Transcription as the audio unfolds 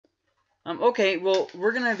Okay, well,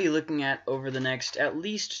 we're going to be looking at over the next at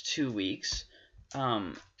least 2 weeks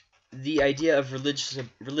um, the idea of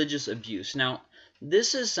religious abuse. Now,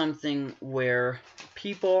 this is something where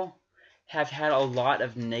people have had a lot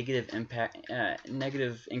of negative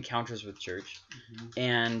encounters with church,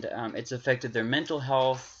 and it's affected their mental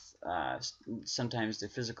health, sometimes their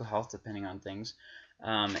physical health, depending on things.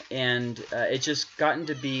 And it's just gotten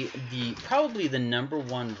to be probably the number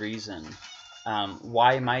one reason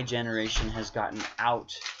why my generation has gotten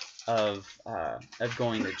out of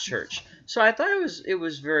going to church. So I thought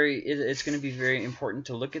it's going to be very important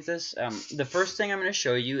to look at this. The first thing I'm going to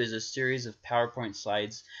show you is a series of PowerPoint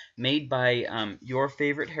slides made by your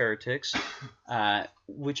favorite heretics,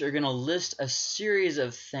 which are going to list a series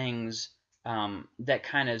of things that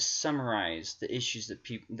kind of summarize the issues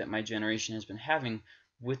that my generation has been having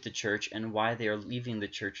with the church and why they are leaving the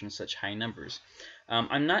church in such high numbers.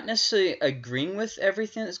 I'm not necessarily agreeing with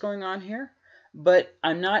everything that's going on here, but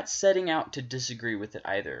I'm not setting out to disagree with it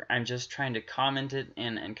either. I'm just trying to comment it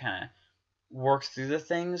and kind of work through the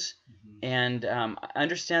things and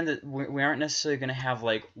understand that we aren't necessarily going to have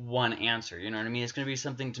like one answer. You know what I mean? It's going to be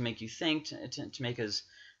something to make you think, to make us,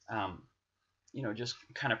 just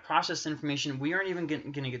kind of process information. We aren't even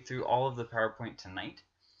going to get through all of the PowerPoint tonight.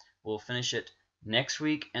 We'll finish it next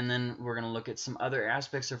week, and then we're going to look at some other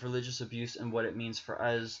aspects of religious abuse and what it means for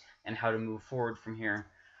us and how to move forward from here.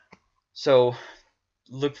 So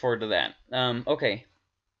look forward to that. Okay.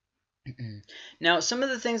 Now, some of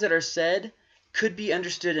the things that are said could be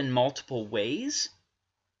understood in multiple ways.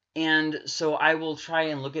 And so I will try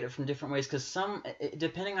and look at it from different ways because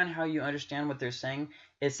depending on how you understand what they're saying,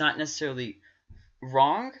 it's not necessarily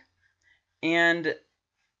wrong. And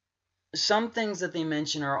some things that they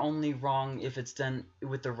mention are only wrong if it's done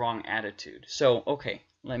with the wrong attitude. So, okay,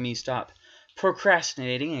 let me stop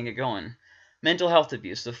procrastinating and get going. Mental health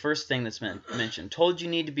abuse, the first thing that's mentioned. Told you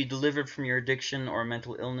need to be delivered from your addiction or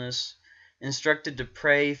mental illness. Instructed to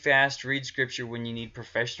pray, fast, read scripture when you need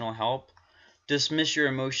professional help. Dismiss your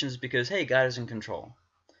emotions because, hey, God is in control.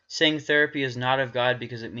 Saying therapy is not of God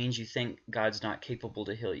because it means you think God's not capable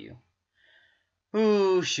to heal you.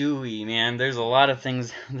 Ooh, shooey, man. There's a lot of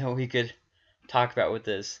things that we could talk about with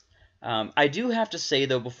this. I do have to say,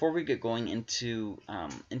 though, before we get going into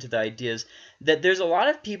the ideas, that there's a lot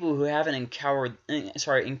of people who haven't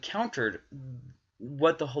encountered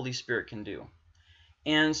what the Holy Spirit can do.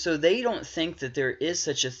 And so they don't think that there is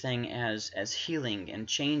such a thing as healing and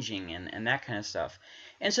changing and that kind of stuff.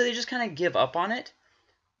 And so they just kind of give up on it.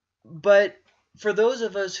 But for those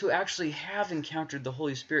of us who actually have encountered the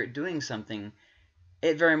Holy Spirit doing something,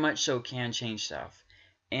 it very much so can change stuff.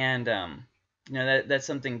 And that's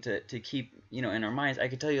something to keep in our minds. I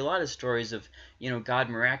could tell you a lot of stories of God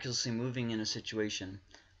miraculously moving in a situation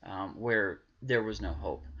where there was no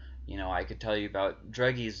hope. I could tell you about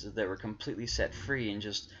druggies that were completely set free and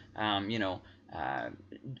just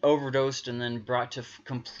overdosed and then brought to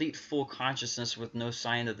complete full consciousness with no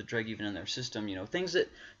sign of the drug even in their system. Things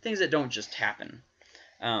that don't just happen.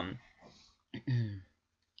 Um,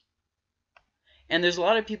 And there's a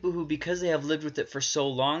lot of people who, because they have lived with it for so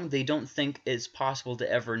long, they don't think it's possible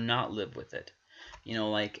to ever not live with it.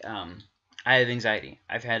 I have anxiety.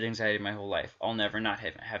 I've had anxiety my whole life. I'll never not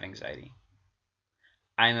have anxiety.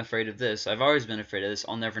 I'm afraid of this. I've always been afraid of this.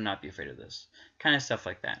 I'll never not be afraid of this. Kind of stuff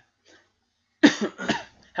like that.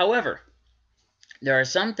 However, there are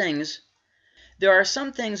some things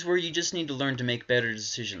where you just need to learn to make better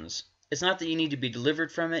decisions. It's not that you need to be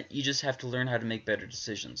delivered from it. You just have to learn how to make better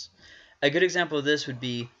decisions. A good example of this would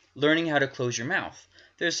be learning how to close your mouth.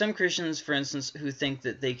 There are some Christians, for instance, who think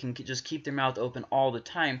that they can just keep their mouth open all the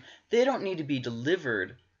time. They don't need to be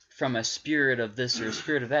delivered from a spirit of this or a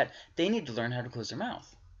spirit of that. They need to learn how to close their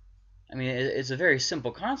mouth. I mean, it's a very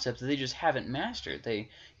simple concept that they just haven't mastered.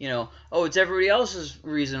 It's everybody else's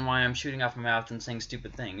reason why I'm shooting off my mouth and saying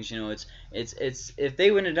stupid things. It's if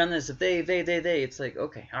they wouldn't have done this, if they, it's like,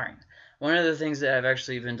 okay, all right. One of the things that I've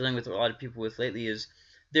actually been dealing with a lot of people with lately is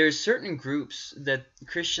there's certain groups that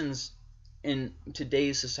Christians in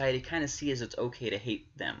today's society kind of see as it's okay to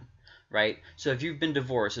hate them, right? So if you've been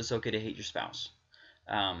divorced, it's okay to hate your spouse.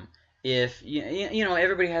 If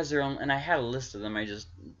everybody has their own, and I had a list of them. I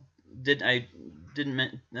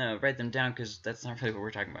didn't write them down because that's not really what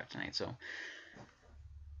we're talking about tonight. So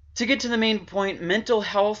to get to the main point, mental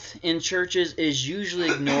health in churches is usually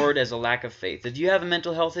ignored as a lack of faith. If you have a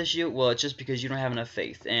mental health issue, well, it's just because you don't have enough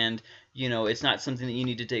faith. And, it's not something that you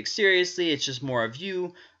need to take seriously. It's just more of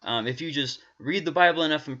you. If you just read the Bible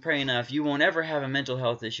enough and pray enough, you won't ever have a mental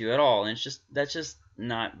health issue at all. And that's just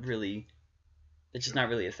not really a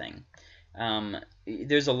thing.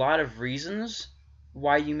 There's a lot of reasons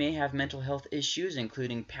why you may have mental health issues,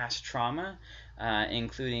 including past trauma,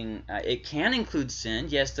 it can include sin.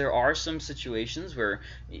 Yes, there are some situations when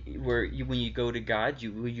you go to God,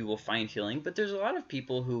 you will find healing. But there's a lot of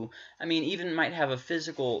people who, I mean, even might have a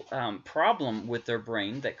physical problem with their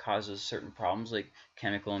brain that causes certain problems like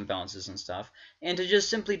chemical imbalances and stuff. And to just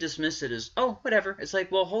simply dismiss it as, oh, whatever. It's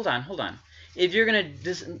like, well, hold on. If you're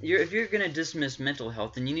gonna dismiss mental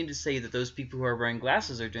health, then you need to say that those people who are wearing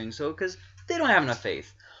glasses are doing so because they don't have enough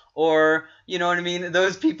faith. Or, you know what I mean,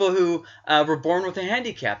 those people who were born with a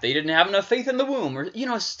handicap, they didn't have enough faith in the womb, or, you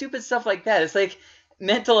know, stupid stuff like that. It's like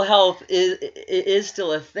mental health is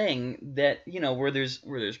still a thing that, you know, where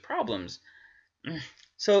there's problems.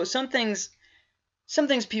 So some things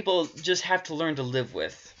people just have to learn to live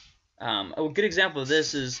with. A good example of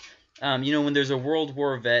this is, you know, when there's a World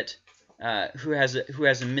War vet who has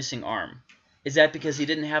a missing arm. Is that because he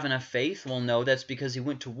didn't have enough faith? Well, no, that's because he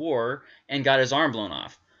went to war and got his arm blown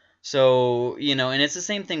off. So, you know, and it's the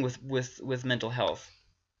same thing with mental health.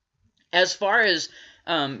 As far as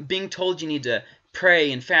being told you need to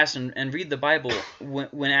pray and fast and read the Bible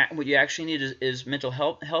when what you actually need is mental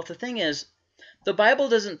health. The thing is, the Bible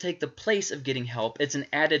doesn't take the place of getting help. It's an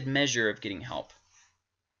added measure of getting help.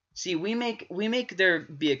 See, we make there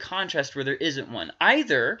be a contrast where there isn't one.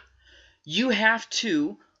 Either you have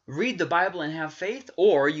to read the Bible and have faith,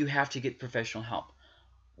 or you have to get professional help.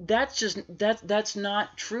 That's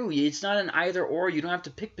not true. It's not an either or. You don't have to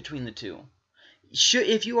pick between the two.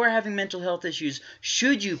 If you are having mental health issues,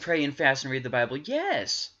 should you pray and fast and read the Bible?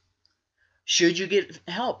 Yes. Should you get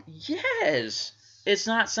help? Yes. It's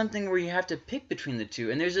not something where you have to pick between the two.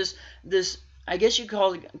 And there's this I guess you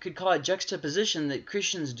could call it juxtaposition that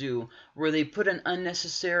Christians do, where they put an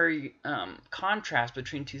unnecessary contrast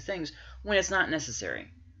between two things when it's not necessary.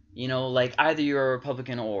 You know, like either you're a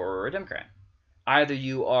Republican or a Democrat. Either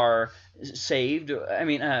you are saved,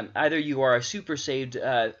 either you are a super saved,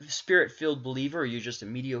 spirit-filled believer, or you're just a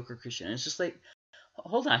mediocre Christian. And it's just like,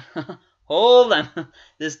 hold on, hold on.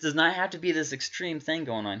 This does not have to be this extreme thing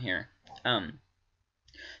going on here.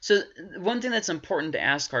 So one thing that's important to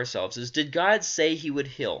ask ourselves is, did God say he would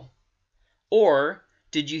heal? Or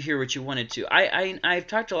did you hear what you wanted to? I've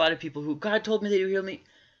talked to a lot of people who, God told me that he would heal me.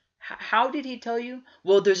 How did he tell you?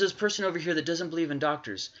 Well, there's this person over here that doesn't believe in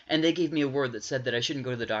doctors, and they gave me a word that said that I shouldn't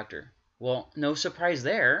go to the doctor. Well, no surprise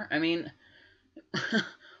there. I mean,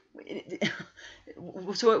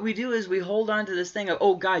 so what we do is we hold on to this thing of,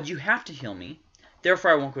 oh, God, you have to heal me,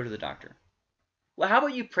 therefore I won't go to the doctor. Well, how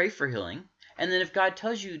about you pray for healing, and then if God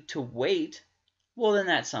tells you to wait, well, then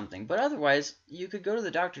that's something. But otherwise, you could go to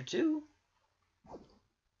the doctor too.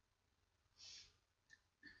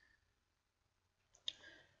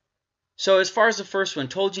 So as far as the first one,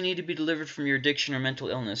 told you need to be delivered from your addiction or mental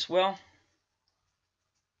illness. Well,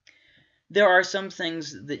 there are some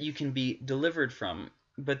things that you can be delivered from,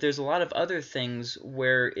 but there's a lot of other things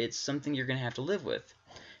where it's something you're going to have to live with.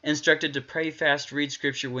 Instructed to pray, fast, read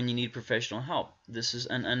scripture when you need professional help. This is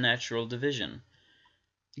an unnatural division.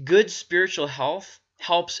 Good spiritual health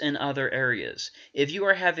helps in other areas. If you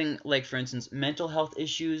are having, like for instance, mental health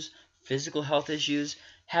issues, physical health issues,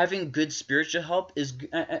 having good spiritual help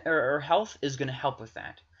health is going to help with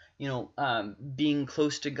that. You know, being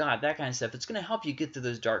close to God, that kind of stuff. It's going to help you get through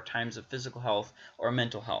those dark times of physical health or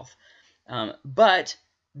mental health. But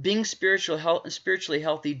being spiritually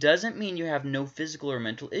healthy doesn't mean you have no physical or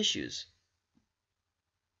mental issues.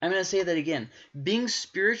 I'm going to say that again. Being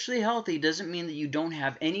spiritually healthy doesn't mean that you don't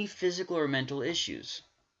have any physical or mental issues.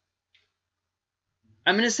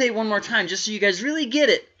 I'm going to say it one more time just so you guys really get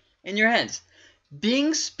it in your heads.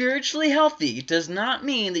 Being spiritually healthy does not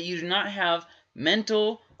mean that you do not have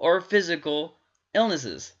mental or physical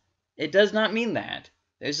illnesses. It does not mean that.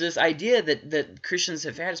 There's this idea that Christians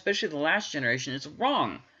have had, especially the last generation. It's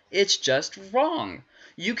wrong. It's just wrong.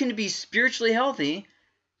 You can be spiritually healthy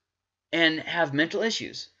and have mental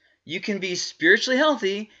issues. You can be spiritually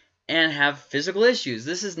healthy and have physical issues.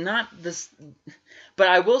 This is not this. But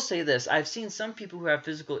I will say this. I've seen some people who have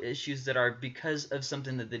physical issues that are because of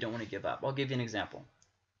something that they don't want to give up. I'll give you an example.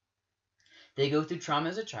 They go through trauma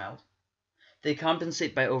as a child. They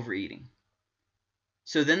compensate by overeating.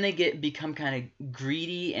 So then they become kind of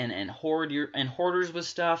greedy and hoarders with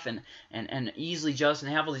stuff and easily jealous, and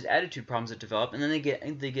they have all these attitude problems that develop. And then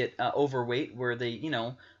they get overweight, where they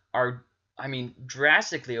are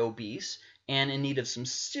drastically obese and in need of some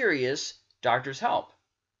serious doctor's help.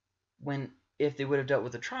 When if they would have dealt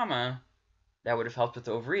with the trauma, that would have helped with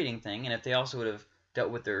the overeating thing, and if they also would have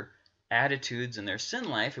dealt with their attitudes and their sin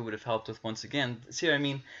life, it would have helped with, once again, see what I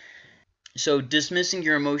mean? So dismissing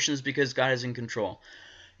your emotions because God is in control.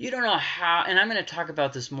 You don't know how, and I'm going to talk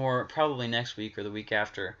about this more probably next week or the week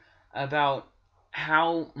after, about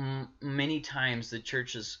how many times the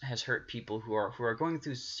church has hurt people who are going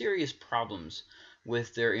through serious problems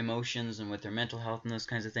with their emotions and with their mental health and those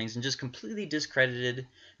kinds of things, and just completely discredited,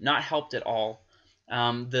 not helped at all.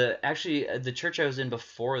 The church I was in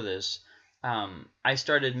before this, I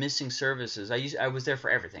started missing services. I was there for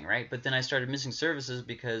everything, right? But then I started missing services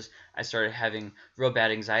because I started having real bad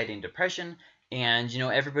anxiety and depression. And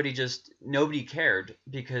nobody cared,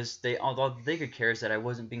 because all they could care is that I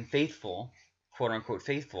wasn't being faithful, quote unquote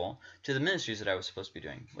faithful, to the ministries that I was supposed to be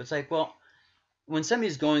doing. It's like, well, when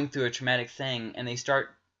somebody's going through a traumatic thing and they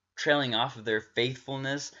start trailing off of their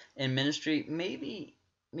faithfulness in ministry, maybe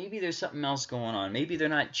there's something else going on. Maybe they're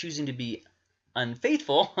not choosing to be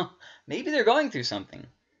unfaithful. Maybe they're going through something.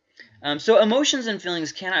 So emotions and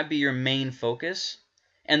feelings cannot be your main focus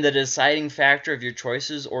and the deciding factor of your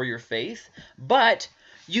choices or your faith, but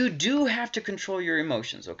you do have to control your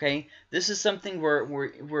emotions, okay? This is something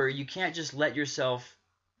where you can't just let yourself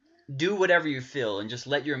do whatever you feel and just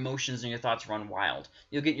let your emotions and your thoughts run wild.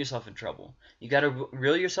 You'll get yourself in trouble. You got to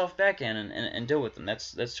reel yourself back in and deal with them.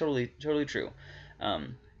 That's totally true.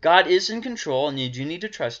 God is in control, and you do need to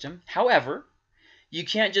trust him. However, you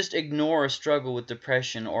can't just ignore a struggle with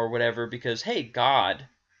depression or whatever because, hey, God,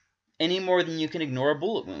 any more than you can ignore a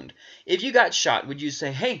bullet wound. If you got shot, would you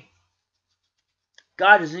say, hey,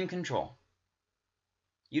 God is in control?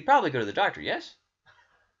 You'd probably go to the doctor, yes?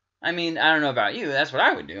 I mean, I don't know about you. That's what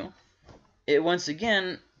I would do. It, once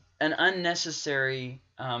again, an unnecessary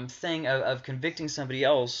thing of convicting somebody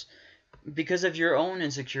else because of your own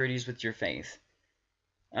insecurities with your faith.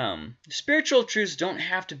 Spiritual truths don't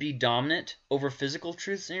have to be dominant over physical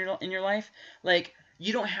truths in your life. Like,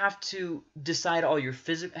 you don't have to decide all your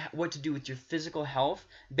what to do with your physical health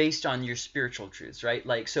based on your spiritual truths, right?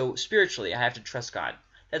 Like, so spiritually, I have to trust God.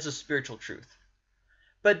 That's a spiritual truth.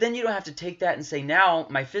 But then you don't have to take that and say, now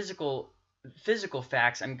my physical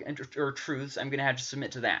facts or truths, I'm going to have to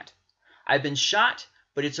submit to that. I've been shot,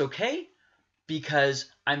 but it's okay because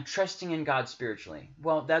I'm trusting in God spiritually.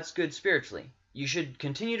 Well, that's good spiritually. You should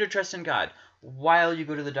continue to trust in God while you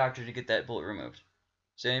go to the doctor to get that bullet removed.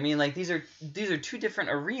 So I mean, like, these are two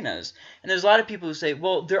different arenas, and there's a lot of people who say,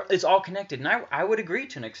 well, it's all connected, and I would agree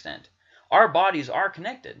to an extent. Our bodies are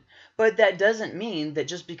connected, but that doesn't mean that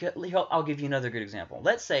just because. I'll give you another good example.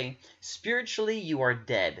 Let's say spiritually you are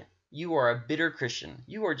dead. You are a bitter Christian.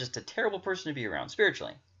 You are just a terrible person to be around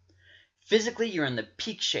spiritually. Physically, you're in the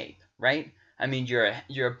peak shape, right? I mean, you're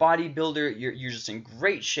a bodybuilder. You're just in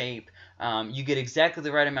great shape. You get exactly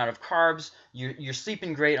the right amount of carbs. You're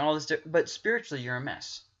sleeping great, and all this. But spiritually, you're a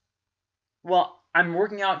mess. Well, I'm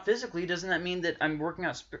working out physically. Doesn't that mean that I'm working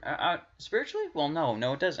out spiritually? Well,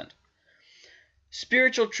 no, it doesn't.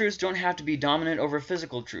 Spiritual truths don't have to be dominant over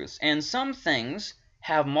physical truths, and some things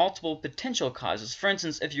have multiple potential causes. For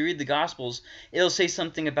instance, if you read the Gospels, it'll say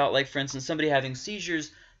something about, like, for instance, somebody having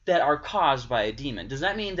seizures that are caused by a demon. Does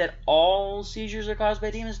that mean that all seizures are caused by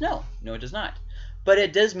demons? No, it does not. But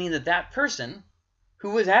it does mean that that person who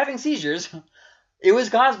was having seizures, it was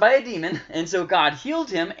caused by a demon, and so God healed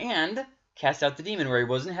him and cast out the demon where he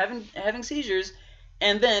wasn't having seizures,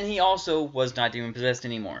 and then he also was not demon-possessed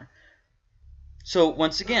anymore. So,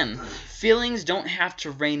 once again, feelings don't have to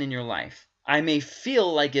reign in your life. I may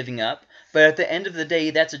feel like giving up, but at the end of the day,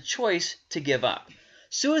 that's a choice to give up.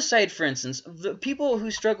 Suicide, for instance, the people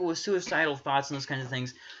who struggle with suicidal thoughts and those kinds of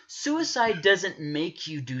things, suicide doesn't make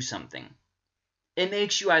you do something. It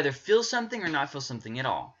makes you either feel something or not feel something at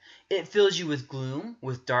all. It fills you with gloom,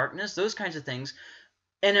 with darkness, those kinds of things,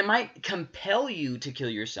 and it might compel you to kill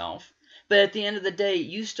yourself, but at the end of the day,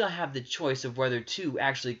 you still have the choice of whether to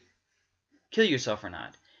actually kill yourself or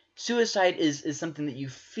not. Suicide is something that you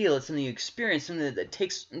feel, it's something you experience, something that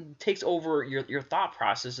takes over your thought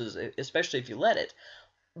processes, especially if you let it.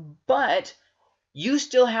 But you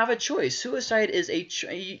still have a choice. Suicide is it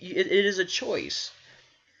is a choice.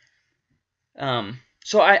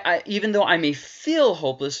 So I even though I may feel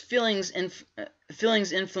hopeless, feelings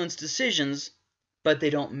influence decisions, but they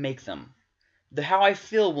don't make them. How I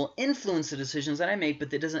feel will influence the decisions that I make, but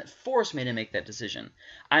that doesn't force me to make that decision.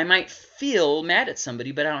 I might feel mad at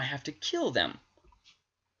somebody, but I don't have to kill them.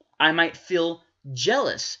 I might feel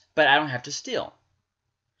jealous, but I don't have to steal.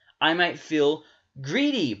 I might feel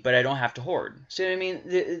greedy, but I don't have to hoard. So, I mean,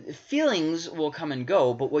 the feelings will come and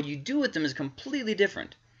go, but what you do with them is completely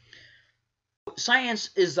different. Science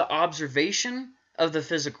is the observation of the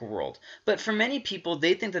physical world. But for many people,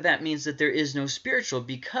 they think that that means that there is no spiritual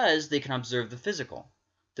because they can observe the physical.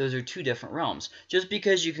 Those are two different realms. Just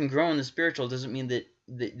because you can grow in the spiritual doesn't mean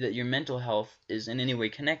that your mental health is in any way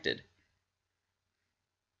connected.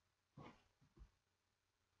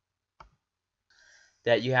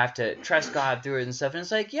 that you have to trust God through it and stuff. And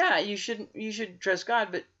it's like, yeah, you should trust God,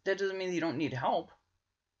 but that doesn't mean that you don't need help.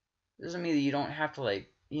 It doesn't mean that you don't have to, like,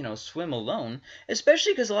 swim alone.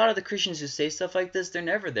 Especially because a lot of the Christians who say stuff like this, they're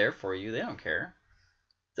never there for you. They don't care.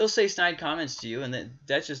 They'll say snide comments to you, and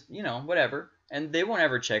that's just, whatever. And they won't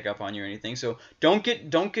ever check up on you or anything. So don't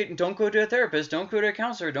go to a therapist, don't go to a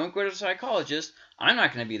counselor, don't go to a psychologist. I'm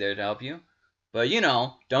not going to be there to help you. But,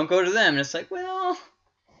 don't go to them. And it's like, well.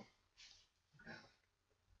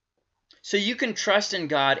 So you can trust in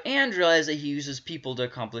God and realize that he uses people to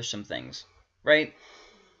accomplish some things, right?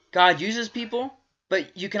 God uses people,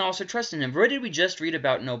 but you can also trust in him. What did we just read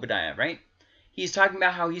about in Obadiah, right? He's talking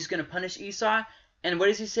about how he's going to punish Esau. And what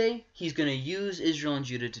does he say? He's going to use Israel and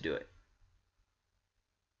Judah to do it.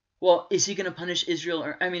 Well, is he going to punish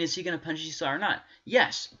Israel? Is he going to punish Esau or not?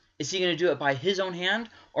 Yes. Is he going to do it by his own hand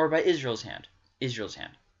or by Israel's hand? Israel's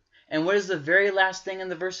hand. And what is the very last thing in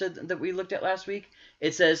the verse that we looked at last week?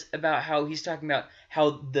 It says about how he's talking about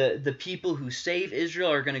how the people who save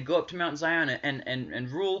Israel are going to go up to Mount Zion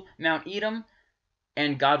and rule Mount Edom,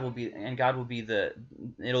 and it'll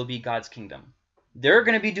be God's kingdom. They're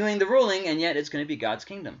going to be doing the ruling, and yet it's going to be God's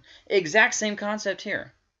kingdom. Exact same concept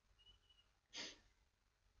here.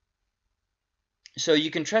 So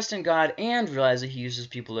you can trust in God and realize that he uses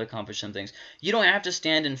people to accomplish some things. You don't have to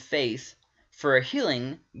stand in faith for a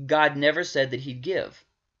healing God never said that he'd give.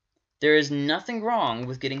 There is nothing wrong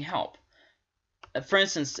with getting help. For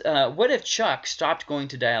instance, what if Chuck stopped going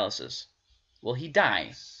to dialysis? Will he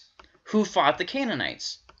die? Who fought the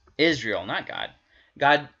Canaanites? Israel, not God.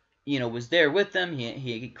 God, was there with them.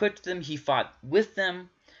 He equipped them. He fought with them.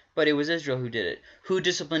 But it was Israel who did it. Who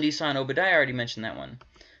disciplined Esau and Obadiah? I already mentioned that one.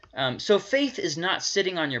 So faith is not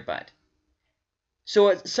sitting on your butt. So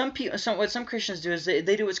what some Christians do is they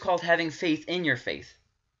do what's called having faith in your faith,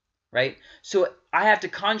 right? So I have to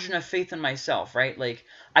conjure enough faith in myself, right? Like,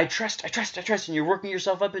 I trust, and you're working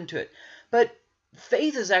yourself up into it. But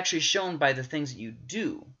faith is actually shown by the things that you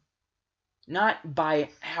do, not by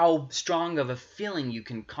how strong of a feeling you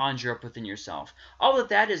can conjure up within yourself. All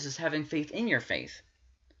that is having faith in your faith,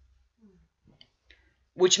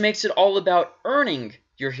 which makes it all about earning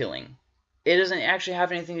your healing. It doesn't actually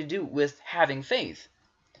have anything to do with having faith.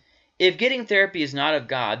 If getting therapy is not of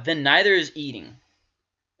God, then neither is eating.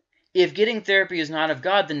 If getting therapy is not of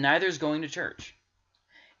God, then neither is going to church.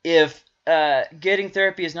 If getting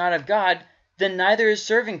therapy is not of God, then neither is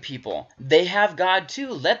serving people. They have God too.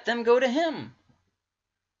 Let them go to him.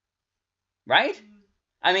 Right?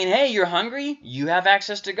 Hey, you're hungry? You have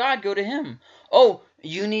access to God. Go to him. Oh,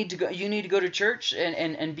 you need to go to church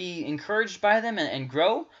and be encouraged by them and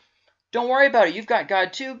grow? Don't worry about it. You've got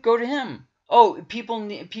God too. Go to him. Oh, people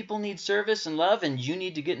need service and love, and you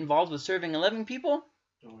need to get involved with serving and loving people?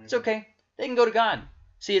 It's okay. They can go to God.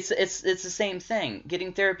 See, it's the same thing.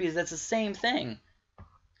 Getting therapy that's the same thing.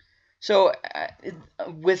 So,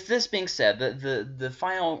 with this being said, the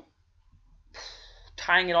final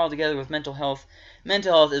tying it all together with mental health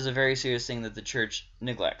is a very serious thing that the church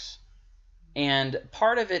neglects. And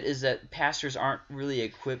part of it is that pastors aren't really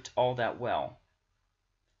equipped all that well.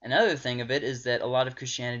 Another thing of it is that a lot of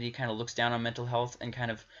Christianity kind of looks down on mental health and kind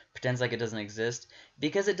of pretends like it doesn't exist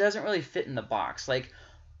because it doesn't really fit in the box. Like,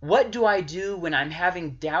 what do I do when I'm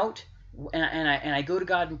having doubt and I go to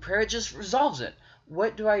God in prayer? It just resolves it.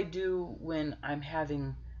 What do I do when I'm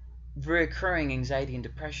having recurring anxiety and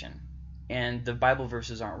depression and the Bible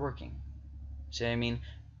verses aren't working? See what I mean?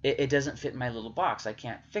 It doesn't fit in my little box. I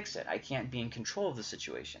can't fix it. I can't be in control of the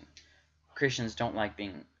situation. Christians don't like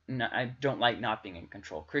not being in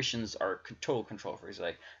control. Christians are total control freaks.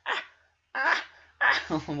 Like,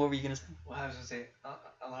 what were you going to say? Well, I was going to say,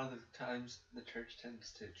 a lot of the times the church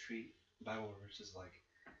tends to treat Bible verses like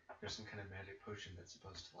there's some kind of magic potion that's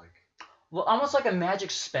supposed to, like... Well, almost like a magic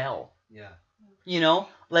spell. Yeah.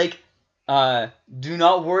 Like, do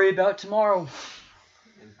not worry about tomorrow.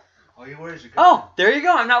 And all you worry is your God. Oh, there you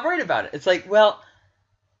go. I'm not worried about it. It's like, well...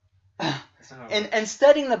 And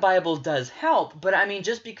studying the Bible does help, but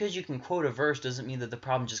just because you can quote a verse doesn't mean that the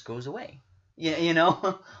problem just goes away.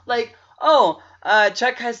 Like,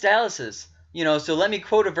 Chuck has dialysis, so let me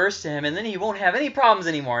quote a verse to him, and then he won't have any problems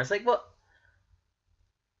anymore. It's like, well,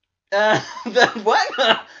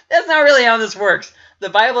 what? That's not really how this works. The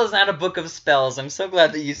Bible is not a book of spells. I'm so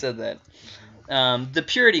glad that you said that. The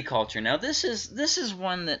purity culture. Now, this is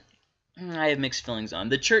one that I have mixed feelings on.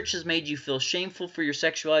 The church has made you feel shameful for your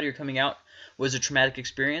sexuality or coming out was a traumatic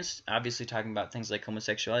experience. Obviously talking about things like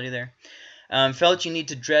homosexuality there. Felt you need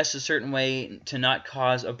to dress a certain way to not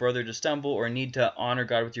cause a brother to stumble or need to honor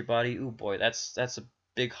God with your body. Ooh, boy, that's a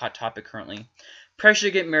big hot topic currently. Pressure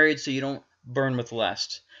to get married so you don't burn with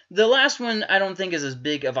lust. The last one I don't think is as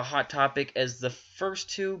big of a hot topic as the first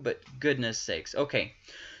two, but goodness sakes. Okay,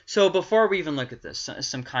 so before we even look at this,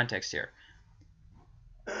 some context here.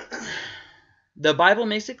 The Bible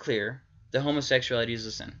makes it clear that homosexuality is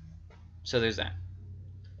a sin. So there's that,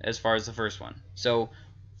 as far as the first one. So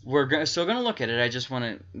we're still going to look at it. I just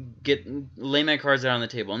want to lay my cards out on the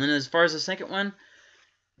table. And then as far as the second one,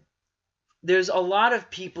 there's a lot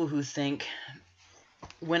of people who think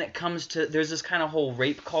when it comes to, there's this kind of whole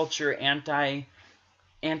rape culture,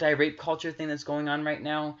 anti-rape culture thing that's going on right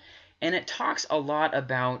now. And it talks a lot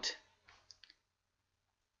about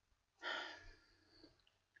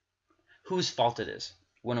whose fault it is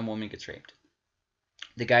when a woman gets raped.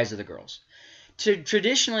 The guys or the girls.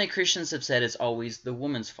 Traditionally, Christians have said it's always the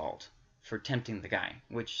woman's fault for tempting the guy,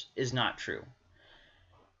 which is not true.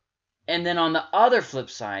 And then on the other flip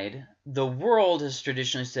side, the world has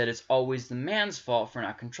traditionally said it's always the man's fault for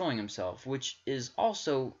not controlling himself, which is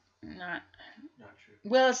also not true.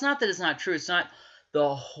 Well, it's not that it's not true. It's not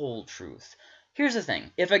the whole truth. Here's the thing.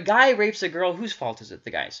 If a guy rapes a girl, whose fault is it?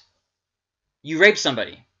 The guy's. You raped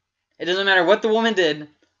somebody. It doesn't matter what the woman did.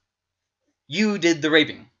 You did the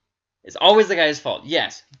raping. It's always the guy's fault.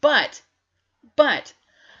 Yes. But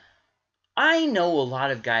I know a lot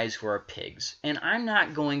of guys who are pigs, and I'm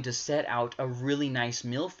not going to set out a really nice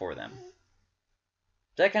meal for them.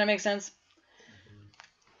 Does that kind of make sense?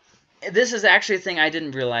 This is actually a thing I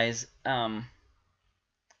didn't realize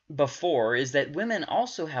before, is that women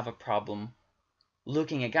also have a problem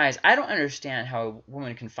looking at guys. I don't understand how a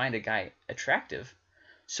woman can find a guy attractive.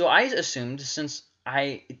 So I assumed, since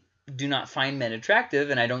I do not find men attractive,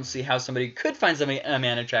 and I don't see how somebody could find a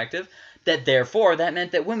man attractive, that therefore that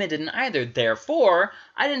meant that women didn't either. Therefore,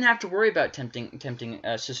 I didn't have to worry about tempting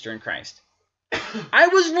a sister in Christ. I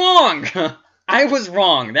was wrong. I was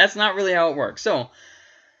wrong. That's not really how it works. So,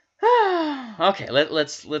 okay,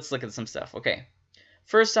 let's look at some stuff. Okay,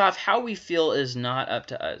 first off, how we feel is not up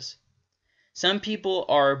to us. Some people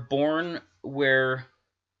are born where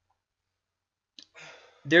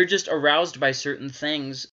they're just aroused by certain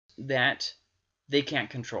things that they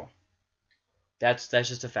can't control. That's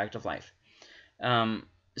just a fact of life.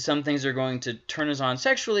 Some things are going to turn us on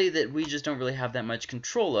sexually that we just don't really have that much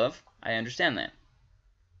control of. I understand that.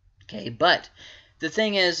 Okay, but the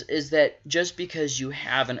thing is that just because you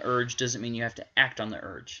have an urge doesn't mean you have to act on the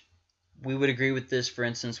urge. We would agree with this, for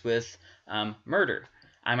instance, with murder.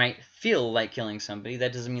 I might feel like killing somebody.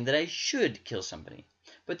 That doesn't mean that I should kill somebody.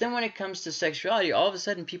 But then when it comes to sexuality, all of a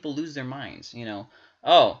sudden people lose their minds, you know.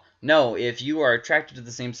 Oh, no, if you are attracted to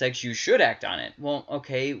the same sex, you should act on it. Well,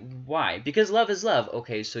 okay, why? Because love is love.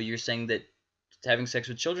 Okay, so you're saying that having sex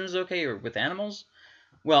with children is okay, or with animals?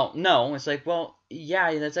 Well, no. It's like, well,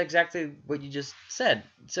 yeah, that's exactly what you just said.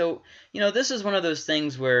 So, you know, this is one of those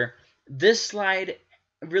things where this slide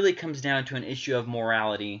really comes down to an issue of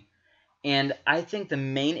morality. And I think the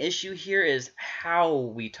main issue here is how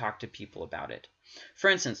we talk to people about it. For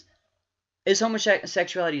instance, is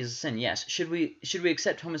homosexuality a sin? Yes. Should we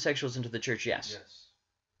accept homosexuals into the church? Yes. Yes.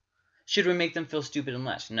 Should we make them feel stupid and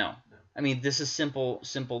less? No. No. I mean, this is simple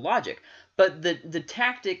logic. But the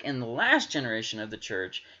tactic in the last generation of the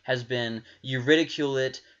church has been, you ridicule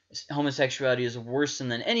it. Homosexuality is a worse sin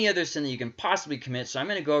than any other sin that you can possibly commit. So I'm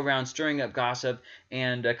going to go around stirring up gossip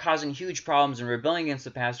and causing huge problems and rebelling against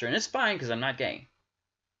the pastor. And it's fine because I'm not gay.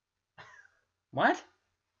 What?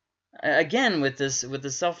 Again, with this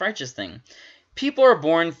self-righteous thing. People are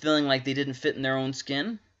born feeling like they didn't fit in their own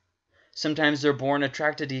skin. Sometimes they're born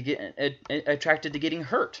attracted to getting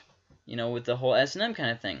hurt, you know, with the whole S&M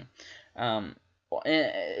kind of thing.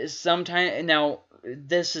 Sometimes, now,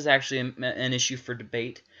 this is actually an issue for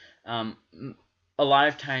debate. A lot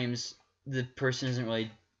of times the person isn't really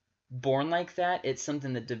born like that. It's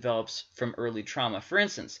something that develops from early trauma. For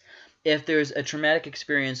instance, if there's a traumatic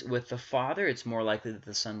experience with the father, it's more likely that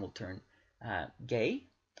the son will turn gay.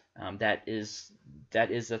 That is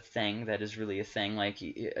a thing. That is really a thing. Like,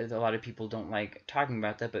 a lot of people don't like talking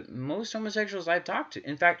about that, but most homosexuals I've talked to,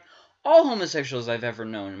 in fact, all homosexuals I've ever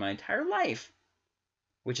known in my entire life,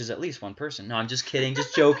 which is at least one person. No, I'm just kidding.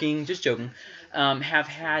 Just joking. Just joking. Have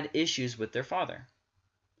had issues with their father.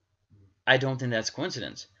 I don't think that's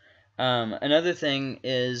coincidence. Another thing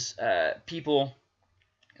is people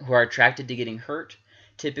who are attracted to getting hurt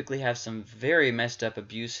typically have some very messed up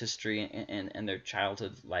abuse history in their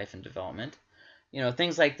childhood life and development. You know,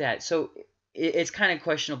 things like that. So it's kind of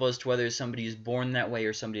questionable as to whether somebody is born that way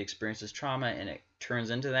or somebody experiences trauma and it turns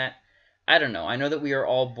into that. I don't know. I know that we are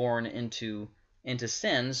all born into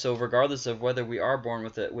sin, so regardless of whether we are born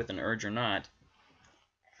with an urge or not,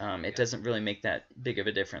 It doesn't really make that big of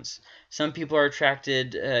a difference. Some people are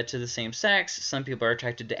attracted to the same sex. Some people are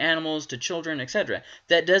attracted to animals, to children, etc.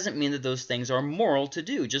 That doesn't mean that those things are moral to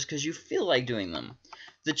do just because you feel like doing them.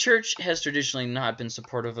 The church has traditionally not been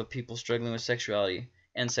supportive of people struggling with sexuality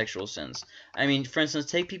and sexual sins. I mean, for instance,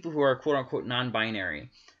 take people who are quote-unquote non-binary.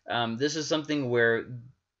 This is something where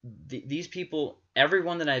these people,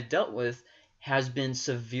 everyone that I've dealt with, has been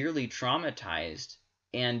severely traumatized,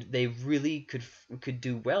 and they really could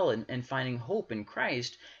do well in finding hope in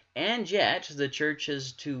Christ, and yet the church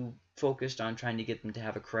is too focused on trying to get them to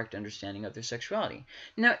have a correct understanding of their sexuality.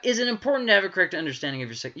 Now, is it important to have a correct understanding of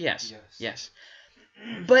your sex? Yes. Yes.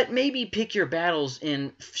 But maybe pick your battles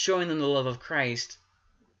in showing them the love of Christ.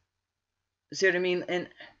 See what I mean? And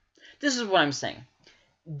this is what I'm saying.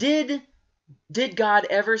 Did God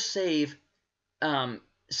ever save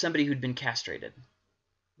somebody who'd been castrated?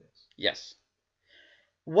 Yes.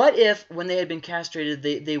 What if, when they had been castrated,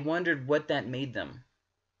 they wondered what that made them?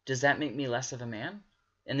 Does that make me less of a man?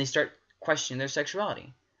 And they start questioning their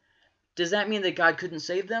sexuality. Does that mean that God couldn't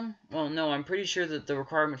save them? Well, no, I'm pretty sure that the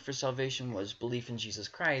requirement for salvation was belief in Jesus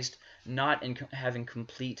Christ, not in having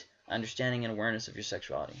complete understanding and awareness of your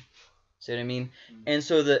sexuality. See what I mean? And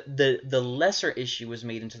so the lesser issue was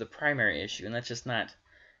made into the primary issue, and that's just not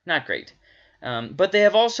great. But they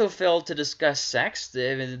have also failed to discuss sex.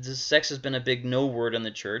 Sex has been a big no word in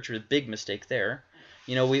the church, or a big mistake there.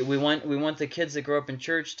 You know, we want the kids that grow up in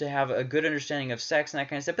church to have a good understanding of sex and that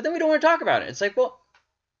kind of stuff, but then we don't want to talk about it. It's like, well,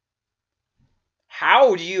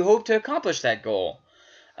 how do you hope to accomplish that goal?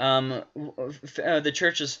 The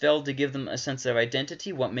church has failed to give them a sense of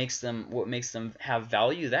identity, what makes them have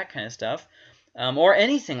value, that kind of stuff, or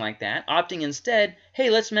anything like that. Opting instead, hey,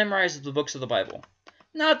 let's memorize the books of the Bible.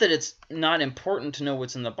 Not that it's not important to know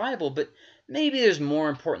what's in the Bible, but maybe there's more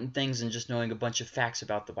important things than just knowing a bunch of facts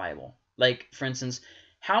about the Bible. Like, for instance,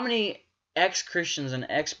 how many ex-Christians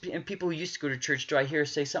and people who used to go to church do I hear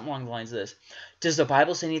say something along the lines of this? Does the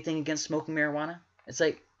Bible say anything against smoking marijuana? It's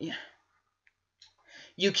like, yeah.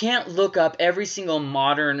 You can't look up every single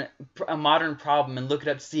modern problem and look it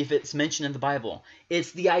up to see if it's mentioned in the Bible.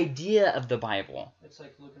 It's the idea of the Bible. It's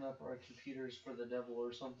like looking up our computers for the devil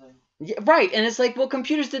or something. Yeah, right, and it's like, well,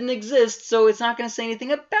 computers didn't exist, so it's not going to say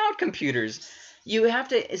anything about computers. You have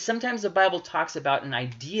to. Sometimes the Bible talks about an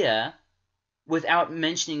idea without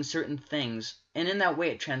mentioning certain things, and in that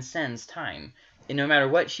way, it transcends time. And no matter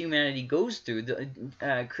what humanity goes through,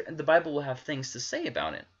 the Bible will have things to say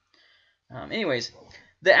about it. Anyways,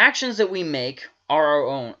 the actions that we make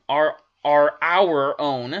are our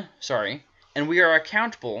own, and we are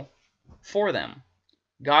accountable for them.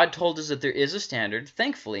 God told us that there is a standard.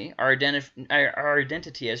 Thankfully, our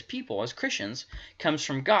identity as people, as Christians, comes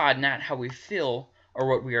from God, not how we feel or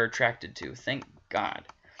what we are attracted to. Thank God.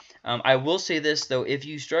 I will say this, though, if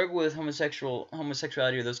you struggle with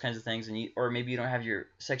homosexuality or those kinds of things, or maybe you don't have your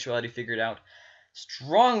sexuality figured out,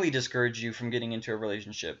 strongly discourage you from getting into a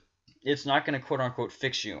relationship. It's not going to quote-unquote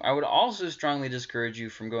fix you. I would also strongly discourage you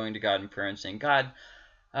from going to God in prayer and saying, God,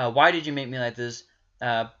 why did you make me like this?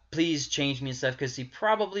 Please change me and stuff, because he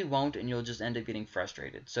probably won't, and you'll just end up getting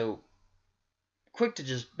frustrated. So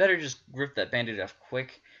better just rip that Band-Aid off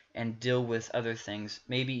quick and deal with other things.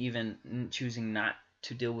 Maybe even choosing not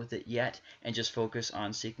to deal with it yet and just focus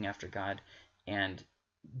on seeking after God and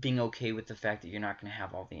being okay with the fact that you're not going to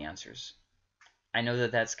have all the answers. I know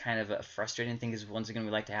that that's kind of a frustrating thing, because once again,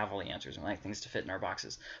 we like to have all the answers and we like things to fit in our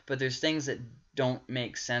boxes. But there's things that don't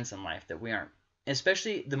make sense in life that we aren't.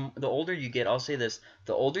 Especially the older you get, I'll say this,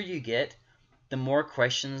 the older you get, the more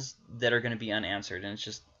questions that are going to be unanswered. And it's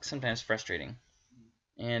just sometimes frustrating.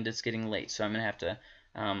 And it's getting late, so I'm going to have to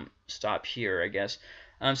stop here, I guess.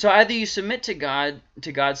 So either you submit to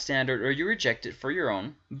God's standard, or you reject it for your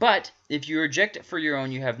own. But if you reject it for your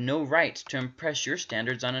own, you have no right to impress your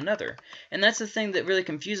standards on another. And that's the thing that really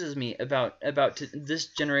confuses me about this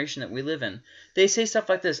generation that we live in. They say stuff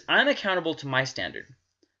like this: I'm accountable to my standard,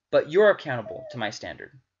 but you're accountable to my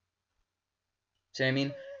standard. See what I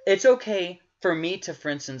mean? It's okay for me to, for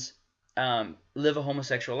instance, live a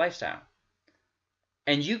homosexual lifestyle,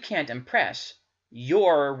 and you can't impress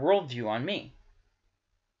your worldview on me.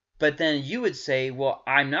 But then you would say, well,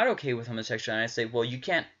 I'm not okay with homosexuality. And I say, well, you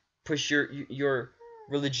can't push your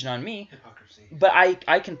religion on me. Hypocrisy. But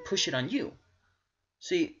I can push it on you.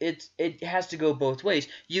 See, it has to go both ways.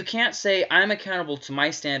 You can't say I'm accountable to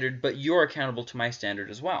my standard, but you're accountable to my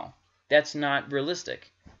standard as well. That's not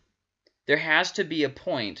realistic. There has to be a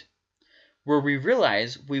point where we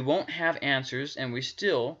realize we won't have answers and we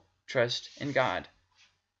still trust in God.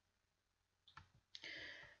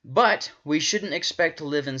 But we shouldn't expect to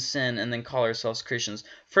live in sin and then call ourselves Christians.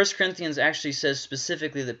 1 Corinthians actually says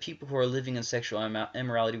specifically that people who are living in sexual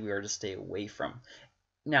immorality we are to stay away from.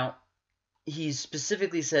 Now, he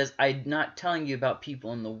specifically says, I'm not telling you about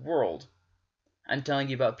people in the world. I'm telling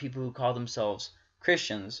you about people who call themselves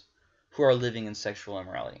Christians who are living in sexual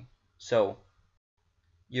immorality. So,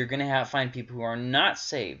 you're going to find people who are not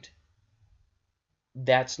saved.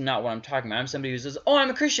 That's not what I'm talking about. I'm somebody who says, "Oh, I'm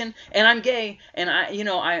a Christian and I'm gay and I'm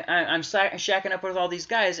shacking up with all these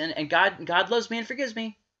guys and God loves me and forgives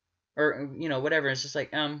me," or whatever. It's just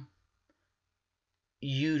like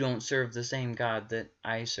you don't serve the same God that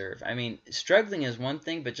I serve. I mean, struggling is one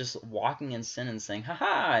thing, but just walking in sin and saying,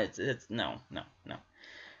 "Ha, it's no."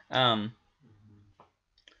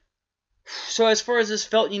 So as far as this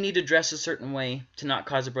felt you need to dress a certain way to not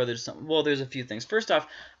cause a brother to stumble, well, there's a few things. First off,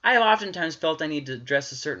 I oftentimes felt I need to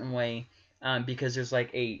dress a certain way because there's like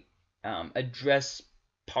a dress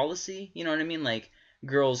policy, you know what I mean? Like,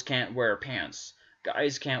 girls can't wear pants,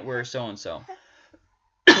 guys can't wear so-and-so.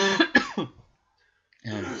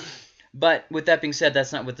 But with that being said,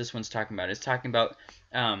 that's not what this one's talking about. It's talking about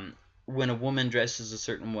when a woman dresses a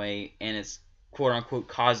certain way and it's quote-unquote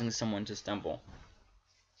causing someone to stumble.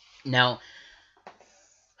 Now,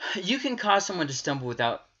 you can cause someone to stumble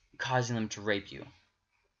without causing them to rape you.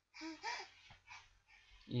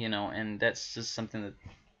 And that's just something that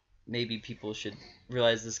maybe people should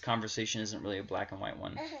realize. This conversation isn't really a black and white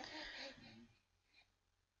one.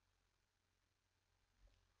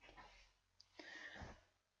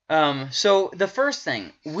 So the first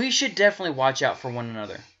thing, we should definitely watch out for one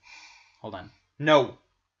another. Hold on. No.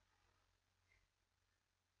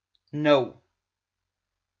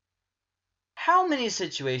 How many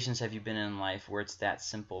situations have you been in life where it's that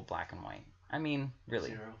simple, black and white? I mean, really.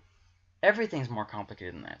 0. Everything's more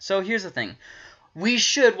complicated than that. So here's the thing. We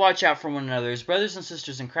should watch out for one another. As brothers and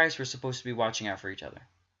sisters in Christ, we're supposed to be watching out for each other.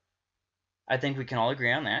 I think we can all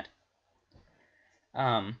agree on that.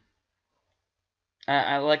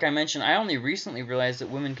 Like I mentioned, I only recently realized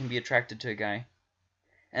that women can be attracted to a guy.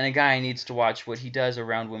 And a guy needs to watch what he does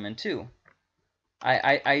around women too.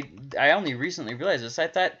 I only recently realized this. I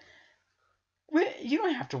thought, you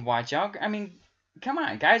don't have to watch out. I mean, come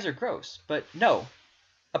on, guys are gross. But no.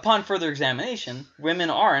 Upon further examination, women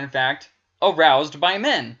are, in fact, aroused by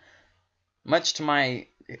men. Much to my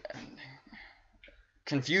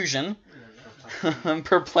confusion and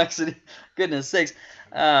perplexity. Goodness sakes.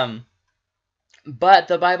 But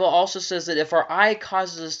the Bible also says that if our eye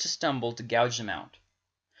causes us to stumble, to gouge them out.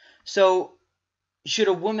 So, should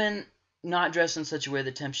a woman not dress in such a way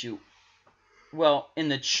that tempts you? Well, in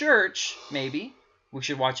the church, maybe, we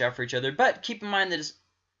should watch out for each other. But keep in mind that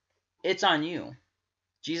it's on you.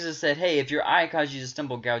 Jesus said, hey, if your eye causes you to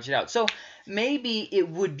stumble, gouge it out. So maybe it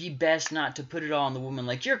would be best not to put it all on the woman.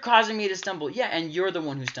 Like, you're causing me to stumble. Yeah, and you're the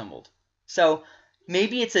one who stumbled. So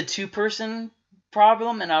maybe it's a two-person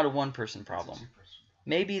problem and not a one-person problem.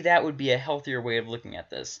 Maybe that would be a healthier way of looking at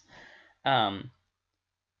this.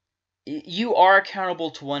 You are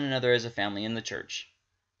accountable to one another as a family in the church.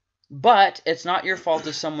 But it's not your fault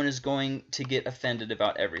if someone is going to get offended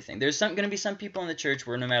about everything. There's going to be some people in the church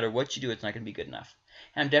where no matter what you do, it's not going to be good enough.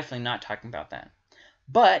 And I'm definitely not talking about that.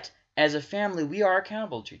 But as a family, we are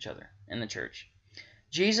accountable to each other in the church.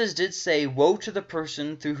 Jesus did say, woe to the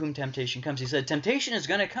person through whom temptation comes. He said, temptation is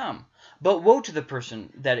going to come, but woe to the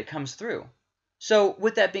person that it comes through. So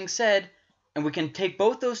with that being said, and we can take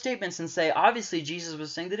both those statements and say, obviously Jesus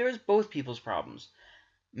was saying that there is both people's problems.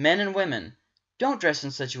 Men and women. Don't dress in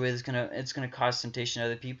such a way that's it's gonna cause temptation to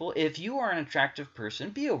other people. If you are an attractive person,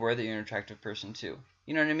 be aware that you're an attractive person too.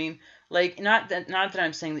 You know what I mean? Like, not that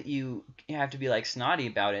I'm saying that you have to be like snotty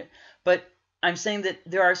about it, but I'm saying that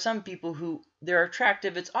there are some people who they're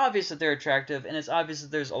attractive. It's obvious that they're attractive, and it's obvious that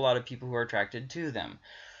there's a lot of people who are attracted to them.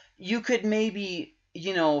 You could maybe,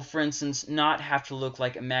 for instance, not have to look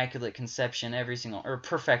like immaculate perfection every single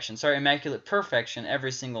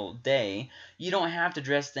day. You don't have to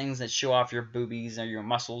dress things that show off your boobies or your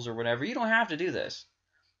muscles or whatever. You don't have to do this.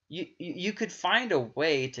 You could find a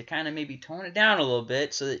way to kind of maybe tone it down a little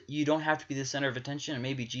bit so that you don't have to be the center of attention, and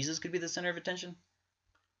maybe Jesus could be the center of attention.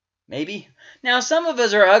 Maybe. Now, some of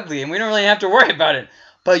us are ugly, and we don't really have to worry about it,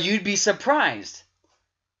 but you'd be surprised.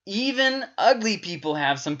 Even ugly people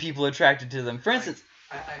have some people attracted to them. For instance,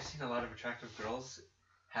 I've seen a lot of attractive girls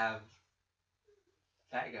have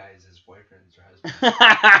fat guys as boyfriends or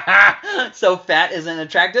husbands. So fat isn't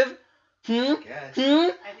attractive? I I guess.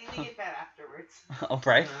 think they get that afterwards. Oh,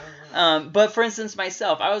 right. But for instance,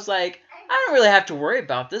 myself, I was like, I don't really have to worry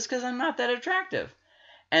about this because I'm not that attractive.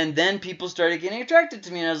 And then people started getting attracted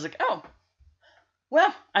to me, and I was like, oh,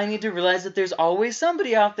 Well, I need to realize that there's always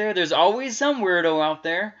somebody out there. There's always some weirdo out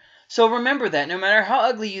there. So remember that no matter how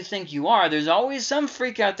ugly you think you are, there's always some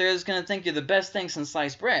freak out there that's going to think you're the best thing since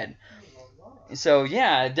sliced bread. So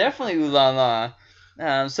yeah, definitely ooh la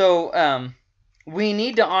la. We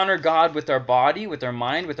need to honor God with our body, with our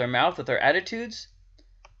mind, with our mouth, with our attitudes.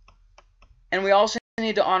 And we also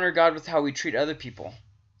need to honor God with how we treat other people.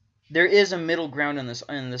 There is a middle ground in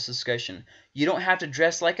this discussion. You don't have to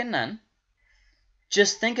dress like a nun.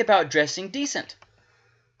 Just think about dressing decent.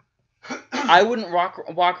 I wouldn't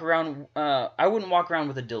walk around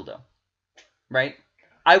with a dildo, right?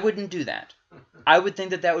 I wouldn't do that. I would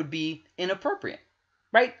think that would be inappropriate,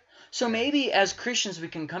 right? So maybe as Christians we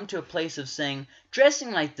can come to a place of saying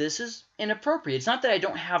dressing like this is inappropriate. It's not that I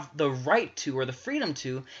don't have the right to or the freedom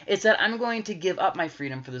to. It's that I'm going to give up my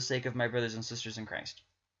freedom for the sake of my brothers and sisters in Christ.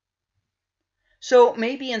 So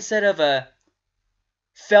maybe instead of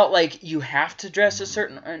felt like you have to dress a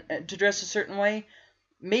certain way,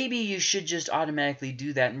 maybe you should just automatically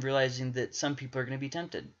do that and realizing that some people are going to be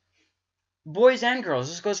tempted. Boys and girls,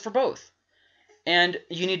 this goes for both. And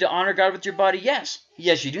you need to honor God with your body, yes.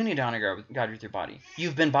 Yes, you do need to honor God with your body.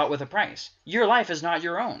 You've been bought with a price. Your life is not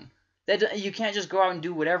your own. You can't just go out and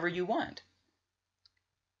do whatever you want.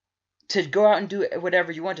 To go out and do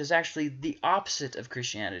whatever you want is actually the opposite of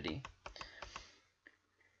Christianity.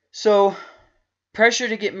 So, pressure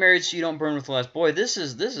to get married so you don't burn with lust. Boy, this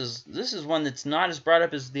is one that's not as brought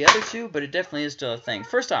up as the other two, but it definitely is still a thing.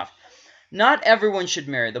 First off, not everyone should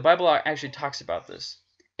marry. The Bible actually talks about this.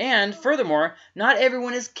 And furthermore, not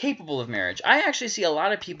everyone is capable of marriage. I actually see a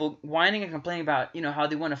lot of people whining and complaining about, how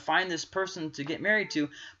they want to find this person to get married to,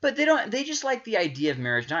 but they just like the idea of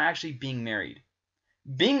marriage, not actually being married.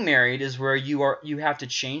 Being married is where you have to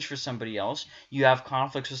change for somebody else. You have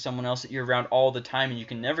conflicts with someone else that you're around all the time and you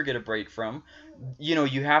can never get a break from.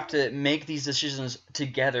 You have to make these decisions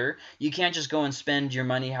together. You can't just go and spend your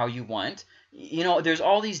money how you want. There's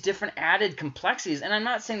all these different added complexities, and I'm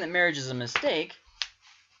not saying that marriage is a mistake.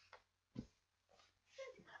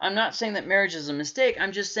 I'm not saying that marriage is a mistake.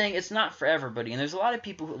 I'm just saying it's not for everybody. And there's a lot of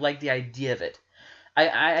people who like the idea of it.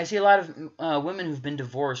 I see a lot of women who've been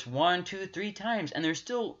divorced 1, 2, 3 times, and they're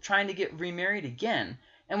still trying to get remarried again.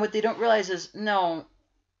 And what they don't realize is, no,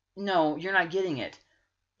 you're not getting it.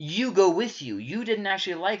 You go with you. You didn't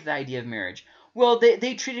actually like the idea of marriage. Well,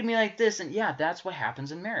 they treated me like this, and yeah, that's what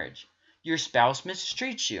happens in marriage. Your spouse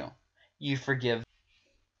mistreats you. You forgive.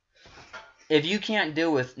 If you can't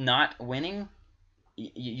deal with not winning,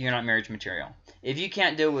 you're not marriage material. If you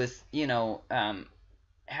can't deal with,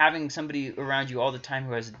 having somebody around you all the time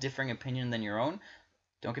who has a differing opinion than your own,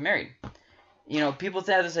 don't get married. People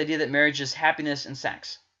have this idea that marriage is happiness and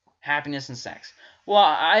sex. Happiness and sex. Well,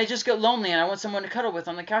 I just get lonely and I want someone to cuddle with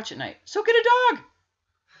on the couch at night. So get a dog.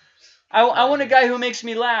 I want a guy who makes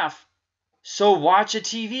me laugh. So watch a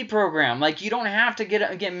TV program. Like, you don't have to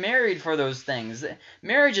get married for those things.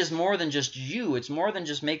 Marriage is more than just you. It's more than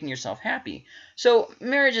just making yourself happy. So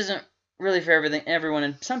marriage isn't really for everyone,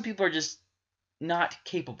 and some people are just not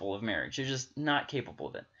capable of marriage. They're just not capable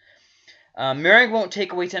of it. Marrying won't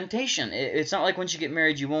take away temptation. It's not like once you get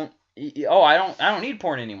married, you won't. Oh, I don't need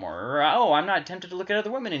porn anymore. Or oh, I'm not tempted to look at other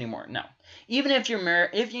women anymore. No. Even if you're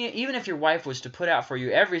married, even if your wife was to put out for you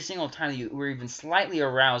every single time you were even slightly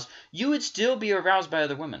aroused, you would still be aroused by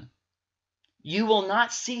other women. You will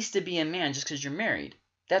not cease to be a man just because you're married.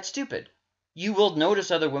 That's stupid. You will notice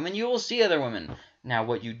other women. You will see other women. Now,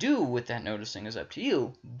 what you do with that noticing is up to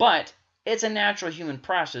you, but it's a natural human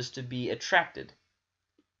process to be attracted.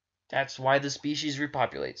 That's why the species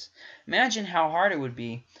repopulates. Imagine how hard it would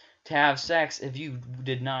be to have sex if you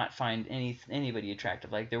did not find anybody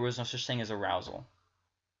attractive. Like, there was no such thing as arousal.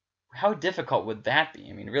 How difficult would that be?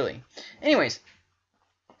 I mean, really. Anyways,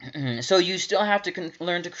 so you still have to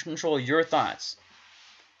learn to control your thoughts,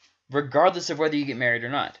 regardless of whether you get married or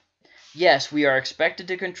not. Yes, we are expected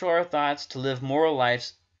to control our thoughts, to live moral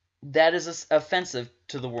lives. That is offensive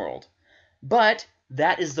to the world. But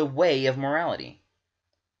that is the way of morality.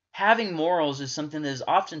 Having morals is something that is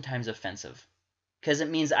oftentimes offensive, because it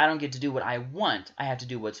means I don't get to do what I want. I have to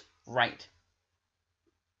do what's right.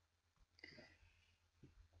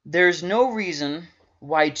 There's no reason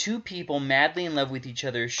why two people madly in love with each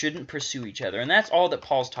other shouldn't pursue each other. And that's all that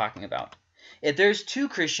Paul's talking about. If there's two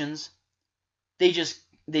Christians, they just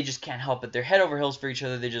can't help it. They're head over heels for each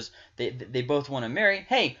other. They both want to marry.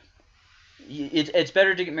 Hey, it's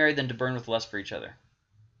better to get married than to burn with lust for each other.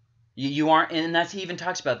 You aren't, and he even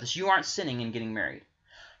talks about this. You aren't sinning in getting married.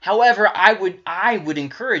 However, I would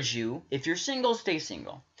encourage you, if you're single, stay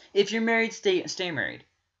single. If you're married, stay married.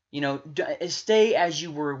 You know, stay as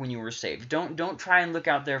you were when you were saved. Don't try and look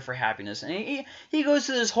out there for happiness. And he goes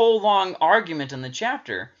through this whole long argument in the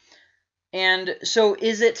chapter. And so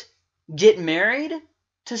is it get married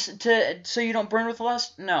to so you don't burn with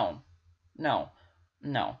lust? No.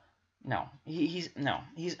 He's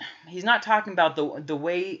not talking about the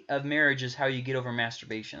way of marriage is how you get over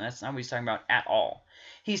masturbation. That's not what he's talking about at all.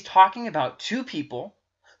 He's talking about two people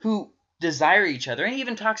who desire each other, and he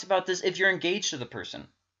even talks about this if you're engaged to the person.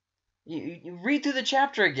 You read through the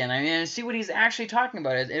chapter again. I mean, see what he's actually talking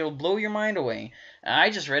about. It'll blow your mind away. I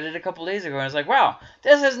just read it a couple days ago, and I was like, wow,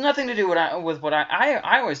 this has nothing to do with what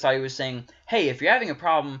I always thought he was saying. Hey, if you're having a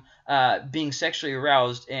problem being sexually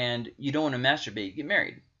aroused and you don't want to masturbate, get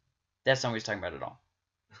married. That's not what he's talking about at all.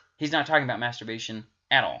 He's not talking about masturbation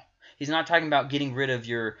at all. He's not talking about getting rid of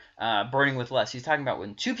your burning with lust. He's talking about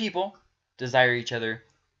when two people desire each other,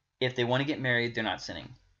 if they want to get married, they're not sinning.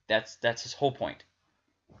 That's his whole point.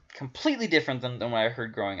 Completely different than what I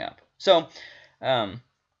heard growing up. So,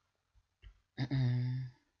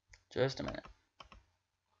 just a minute.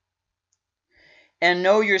 And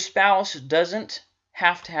no, your spouse doesn't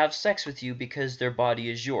have to have sex with you because their body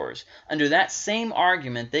is yours. Under that same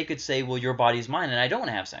argument, they could say, well, your body's mine and I don't want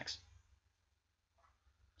to have sex.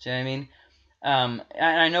 See what I mean? And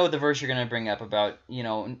I know the verse you're going to bring up about, you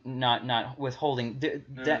know, not withholding. No,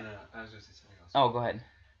 I was going to say something else. Oh, go ahead.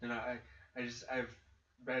 No,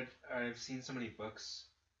 I've seen so many books,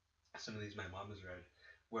 some of these my mom has read,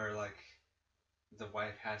 where like the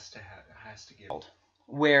wife has to give.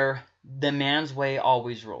 Where the man's way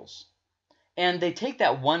always rules. And they take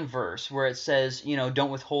that one verse where it says, you know,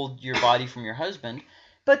 don't withhold your body from your husband,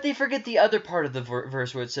 but they forget the other part of the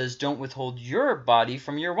verse where it says, don't withhold your body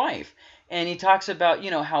from your wife. And he talks about,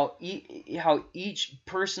 you know, how each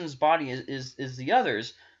person's body is the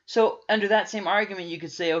other's. So under that same argument, you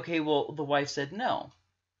could say, okay, well, the wife said no.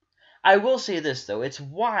 I will say this, though. It's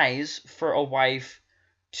wise for a wife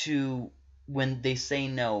to, when they say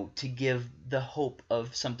no, to give the hope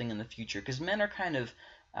of something in the future. Because men are kind of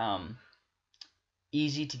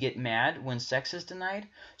easy to get mad when sex is denied.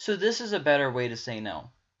 So this is a better way to say no.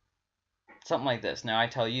 Something like this. Now, I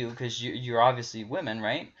tell you, because you're obviously women,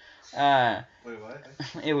 right? Wait, what?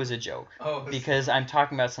 It was a joke. Oh, because I'm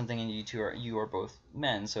talking about something and you are both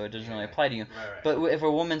men, so it doesn't really apply to you. Right. But if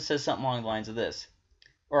a woman says something along the lines of this,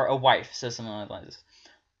 or a wife says something along the lines of this,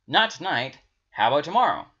 not tonight, how about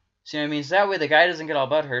tomorrow? See what I mean? So that way the guy doesn't get all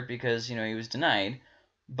butthurt because, you know, he was denied,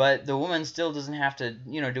 but the woman still doesn't have to,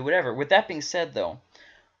 you know, do whatever. With that being said, though,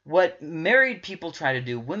 what married people try to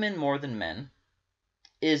do, women more than men,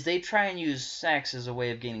 is they try and use sex as a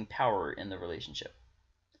way of gaining power in the relationship.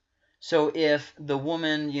 So if the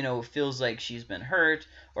woman, you know, feels like she's been hurt,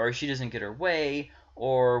 or she doesn't get her way,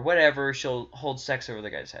 or whatever, she'll hold sex over the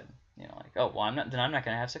guy's head. You know, like, oh, well, I'm not going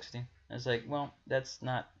to have sex with you. And it's like, well, that's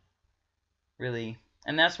not really,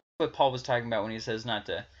 and that's what Paul was talking about when he says not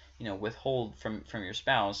to, you know, withhold from your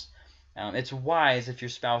spouse. It's wise if your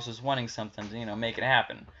spouse is wanting something to, you know, make it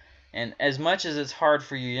happen. And as much as it's hard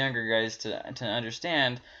for you younger guys to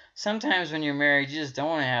understand, sometimes when you're married, you just don't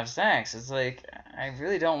want to have sex. It's like, I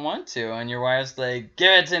really don't want to. And your wife's like,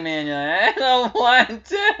 give it to me. And you're like, I don't want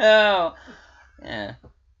to. Yeah.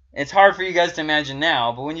 It's hard for you guys to imagine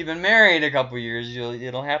now, but when you've been married a couple years,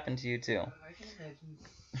 it'll happen to you too. I can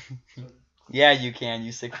imagine. Yeah, you can,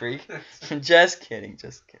 you sick freak. Just kidding.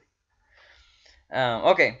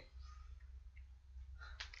 Okay.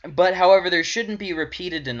 But, however, there shouldn't be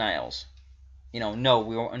repeated denials. You know, no,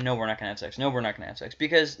 we're not going to have sex. No, we're not going to have sex.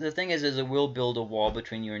 Because the thing is it will build a wall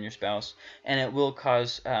between you and your spouse, and it will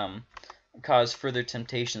cause further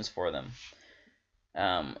temptations for them.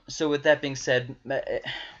 So with that being said, it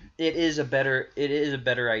is a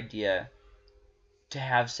better idea to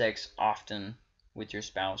have sex often with your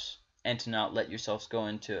spouse and to not let yourselves go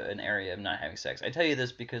into an area of not having sex. I tell you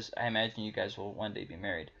this because I imagine you guys will one day be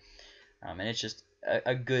married, and it's just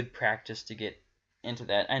a good practice to get into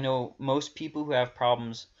that. I know most people who have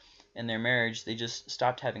problems in their marriage, they just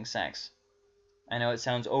stopped having sex. I know it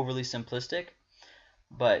sounds overly simplistic,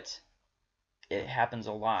 but it happens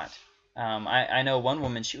a lot. I know one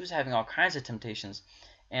woman, she was having all kinds of temptations,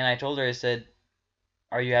 and I told her, I said,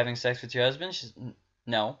 are you having sex with your husband? She said,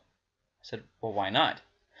 no. I said, well, why not?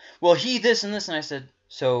 Well, he this and this, and I said,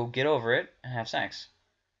 so get over it and have sex.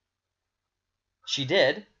 She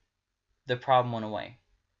did. The problem went away.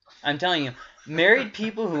 I'm telling you, married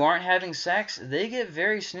people who aren't having sex, they get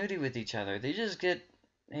very snooty with each other. It's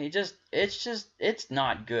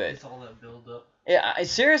not good. It's all that build up. Yeah,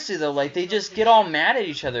 seriously though, like they just get all mad at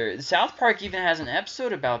each other. South Park even has an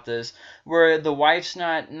episode about this where the wife's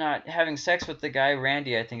not having sex with the guy,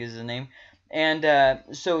 Randy, I think is his name,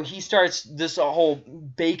 And so he starts this whole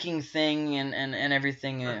baking thing and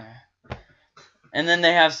everything. And then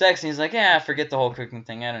they have sex, and he's like, "Yeah, forget the whole cooking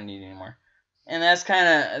thing. I don't need it anymore." And that's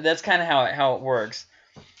kind of how it works.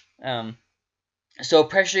 So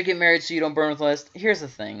pressure to get married so you don't burn with lust. Here's the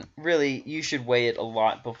thing. Really, you should weigh it a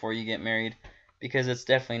lot before you get married, because it's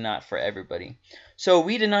definitely not for everybody. So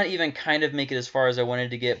we did not even kind of make it as far as I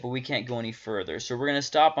wanted to get, but we can't go any further. So we're going to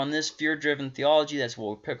stop on this fear-driven theology. That's what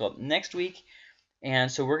we'll pick up next week.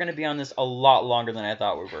 And so we're going to be on this a lot longer than I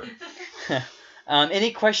thought we were.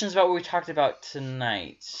 Any questions about what we talked about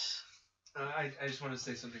tonight? I just want to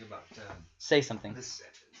say something about Say something.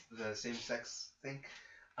 the same-sex thing.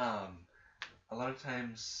 A lot of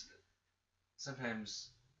times,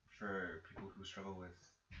 sometimes for people who struggle with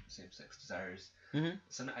same-sex desires,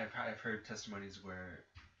 I've heard testimonies where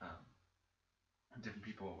different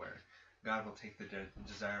people where God will take the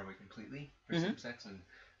desire away completely for same-sex, and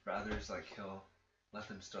for others, like He'll let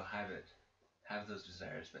them still have those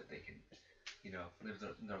desires, but they can, live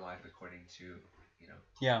their life according to,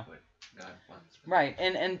 what God wants. Right,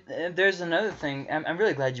 and there's another thing. I'm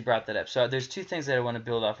really glad you brought that up. So there's two things that I want to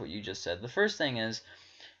build off what you just said. The first thing is,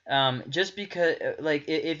 just because, like,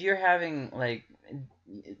 if you're having, like,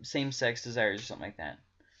 same-sex desires or something like that,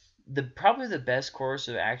 probably the best course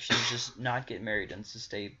of action is just not get married and to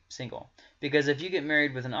stay single. Because if you get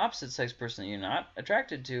married with an opposite-sex person that you're not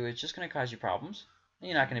attracted to, it's just going to cause you problems.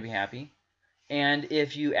 You're not going to be happy. And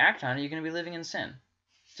if you act on it, you're going to be living in sin.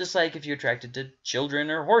 Just like if you're attracted to children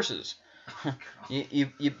or horses.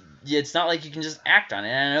 It's not like you can just act on it.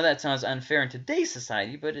 And I know that sounds unfair in today's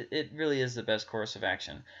society, but it really is the best course of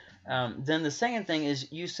action. Then the second thing is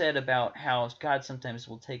you said about how God sometimes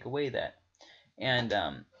will take away that. And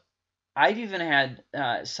I've even had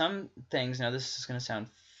some things. Now this is going to sound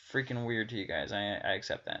freaking weird to you guys. I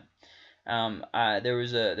accept that. There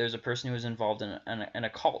was a person who was involved in a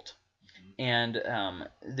cult. And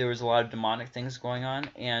there was a lot of demonic things going on,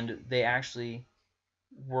 and they actually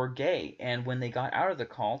were gay. And when they got out of the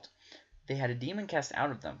cult, they had a demon cast out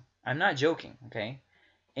of them. I'm not joking, okay?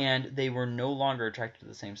 And they were no longer attracted to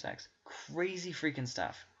the same sex. Crazy freaking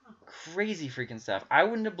stuff. Crazy freaking stuff. I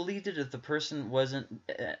wouldn't have believed it if the person wasn't,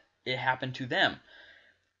 it happened to them.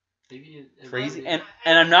 Maybe Crazy. And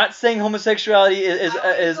I'm not saying homosexuality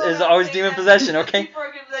is always demon possession, okay? People are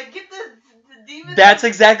gonna be like, get the demon. That's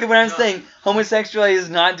exactly what I'm saying. Homosexuality is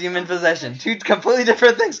not demon possession. Two completely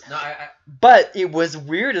different things. No, But it was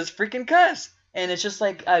weird as freaking cuss. And it's just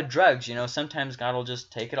like drugs, Sometimes God will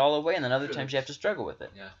just take it all away, and then other times you have to struggle with it.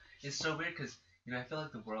 Yeah. It's so weird because, I feel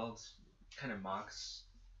like the world kind of mocks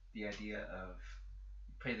the idea of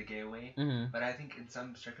pray the gay away. But I think in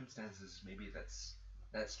some circumstances, maybe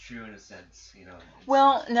that's true in a sense,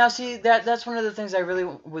 Well, now see, that's one of the things I really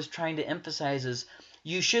was trying to emphasize is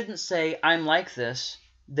you shouldn't say, I'm like this,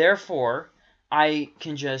 therefore I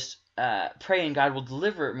can just pray and God will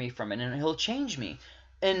deliver me from it and He'll change me.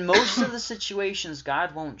 In most of the situations,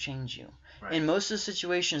 God won't change you. Right. In most of the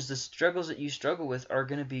situations, the struggles that you struggle with are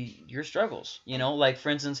going to be your struggles. Like, for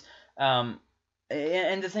instance, and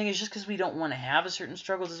the thing is, just because we don't want to have a certain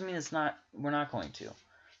struggle doesn't mean we're not going to.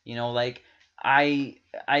 Like, I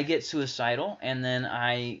get suicidal, and then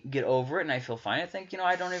I get over it, and I feel fine. I think,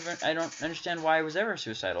 I don't understand why I was ever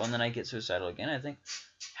suicidal. And then I get suicidal again. I think,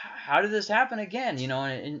 how did this happen again?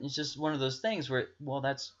 And it's just one of those things where, well,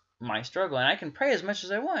 that's my struggle, and I can pray as much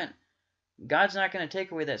as I want. God's not going to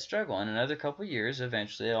take away that struggle. In another couple of years,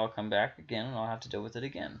 eventually, I'll come back again, and I'll have to deal with it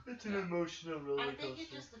again. It's an emotional roller coaster. I think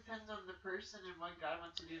it just depends on the person and what God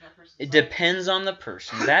wants to do in that person's It life. depends on the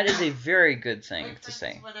person. That is a very good thing like, to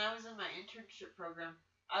say. When I was in my internship program,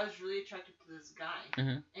 I was really attracted to this guy,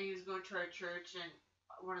 and he was going to our church, and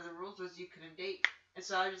one of the rules was you couldn't date. And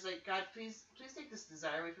so I was like, God, please take this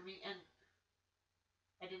desire away from me, and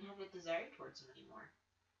I didn't have that desire towards him anymore.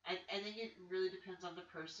 I think it really depends on the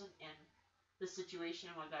person and the situation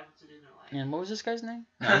and what God wants to do in their life. And what was this guy's name?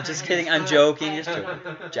 No, I'm just kidding. I'm joking.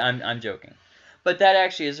 I'm joking. But that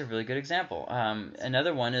actually is a really good example.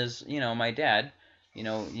 Another one is, my dad,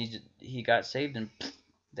 he got saved, and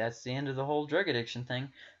that's the end of the whole drug addiction thing.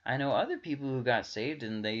 I know other people who got saved,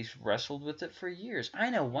 and they wrestled with it for years. I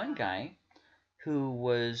know one guy who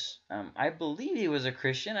was, I believe he was a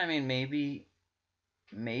Christian. I mean, maybe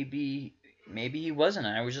he wasn't.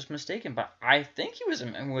 I was just mistaken, but I think he was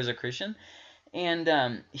a Christian,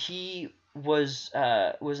 and he was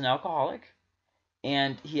an alcoholic,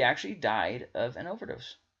 and he actually died of an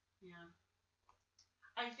overdose. Yeah,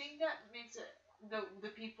 I think that makes it the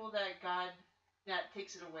people that God that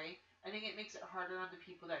takes it away I think it makes it harder on the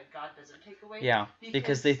people that God doesn't take away. Yeah,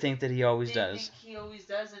 because they think that He always does. They think He always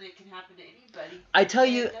does, and it can happen to anybody. I tell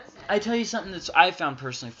you something that's I found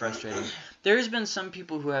personally frustrating. There's been some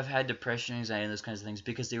people who have had depression, anxiety, and those kinds of things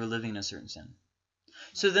because they were living in a certain sin.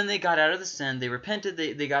 So then they got out of the sin, they repented,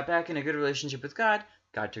 they got back in a good relationship with God,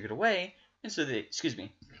 God took it away, and so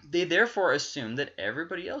they therefore assume that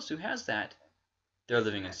everybody else who has that, they're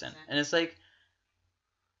living in sin. And it's like,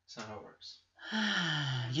 that's not how it works.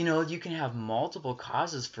 You know, you can have multiple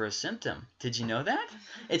causes for a symptom. Did you know that?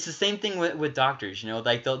 It's the same thing with doctors, you know,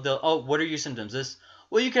 like they'll oh, what are your symptoms? This,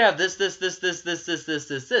 well, you could have this. Let's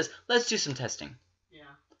do some testing. Yeah.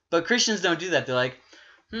 But Christians don't do that. They're like,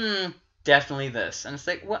 definitely this. And it's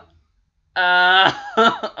like, what?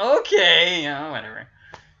 Okay, whatever.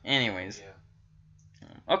 Anyways.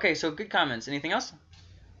 Yeah. Okay, so good comments. Anything else?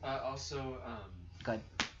 Also, go ahead.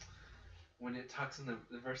 When it talks in the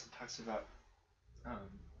verse that talks about how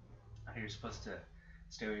you're supposed to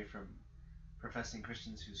stay away from professing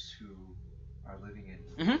Christians who are living in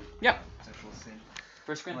sexual sin.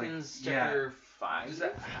 1 Corinthians chapter 5.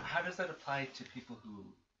 How does that apply to people who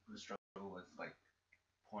struggle with like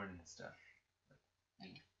porn and stuff?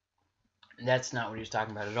 That's not what he's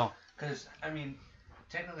talking about at all. Because I mean,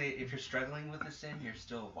 technically, if you're struggling with a sin, you're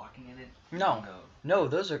still walking in it. No,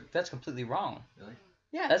 that's completely wrong. Really?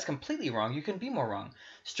 Yeah, that's completely wrong. You couldn't be more wrong.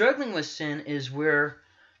 Struggling with sin is where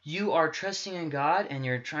you are trusting in God and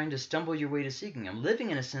you're trying to stumble your way to seeking Him.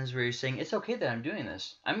 Living in a sin is where you're saying, it's okay that I'm doing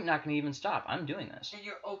this. I'm not going to even stop. I'm doing this. And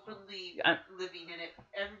you're openly living in it.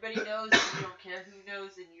 Everybody knows and you don't care who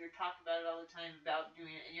knows and you're talking about it all the time about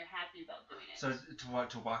doing it and you're happy about doing it. So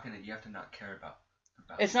to walk in it, you have to not care about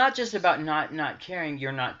it's not just about not caring.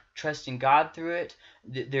 You're not trusting God through it.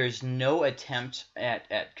 There's no attempt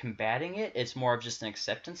at combating it. It's more of just an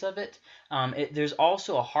acceptance of it. There's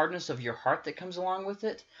also a hardness of your heart that comes along with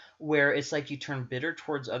it, where it's like you turn bitter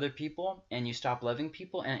towards other people and you stop loving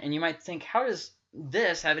people. And you might think, how does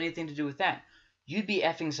this have anything to do with that? You'd be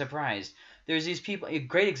effing surprised. There's these people. A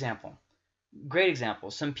great example.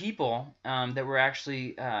 Some people that were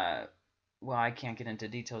actually... well, I can't get into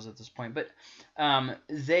details at this point, but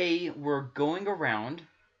they were going around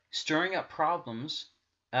stirring up problems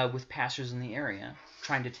with pastors in the area,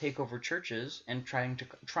 trying to take over churches and trying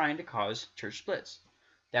to cause church splits.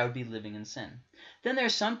 That would be living in sin. Then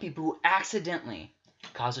there's some people who accidentally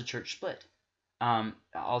cause a church split.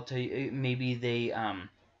 I'll tell you, maybe they...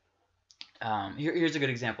 here's a good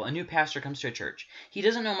example. A new pastor comes to a church. He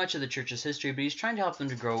doesn't know much of the church's history, but he's trying to help them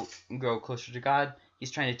to grow closer to God. He's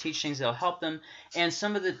trying to teach things that will help them. And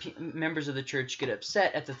some of the members of the church get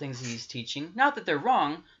upset at the things he's teaching. Not that they're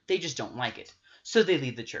wrong, they just don't like it. So they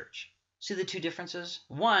leave the church. See the two differences?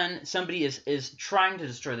 One, somebody is trying to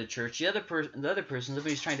destroy the church. The other person,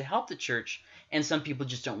 somebody's trying to help the church, and some people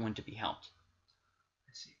just don't want to be helped.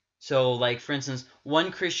 I see. So, like, for instance,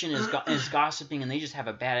 one Christian is gossiping and they just have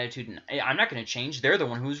a bad attitude, and I'm not going to change. They're the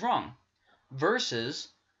one who's wrong. Versus...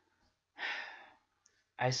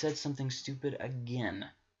 I said something stupid again.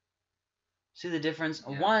 See the difference?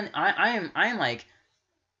 Yeah. One, I'm like,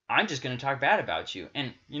 I'm just going to talk bad about you.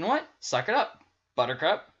 And you know what? Suck it up,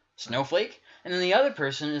 buttercup, snowflake. And then the other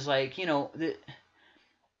person is like, you know,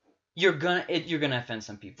 you're gonna offend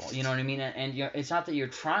some people. You know what I mean? And it's not that you're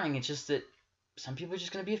trying. It's just that some people are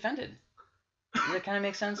just going to be offended. Does that kind of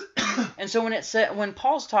make sense? And so when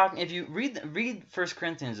Paul's talking, if you read 1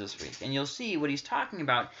 Corinthians this week, and you'll see what he's talking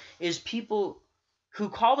about is people who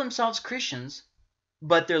call themselves Christians,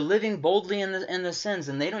 but they're living boldly in the sins,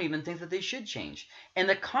 and they don't even think that they should change. And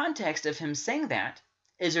the context of him saying that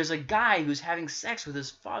is there's a guy who's having sex with his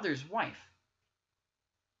father's wife.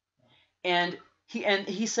 And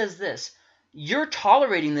he says this, you're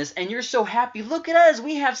tolerating this, and you're so happy. Look at us.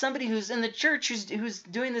 We have somebody who's in the church who's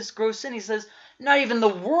doing this gross sin. He says, not even the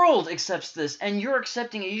world accepts this, and you're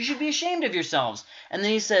accepting it. You should be ashamed of yourselves. And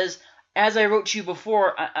then he says, as I wrote to you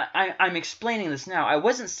before, I'm explaining this now. I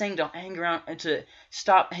wasn't saying to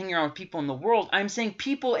stop hanging around with people in the world. I'm saying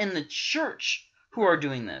people in the church who are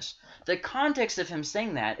doing this. The context of him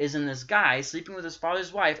saying that is in this guy sleeping with his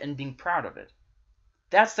father's wife and being proud of it.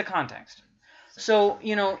 That's the context. So,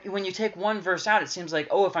 you know, when you take one verse out, it seems like,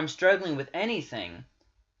 oh, if I'm struggling with anything,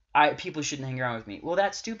 people shouldn't hang around with me. Well,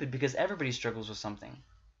 that's stupid because everybody struggles with something.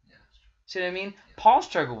 See what I mean? Yeah. Paul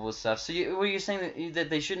struggled with stuff. So what are you saying that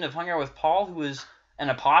they shouldn't have hung out with Paul, who was an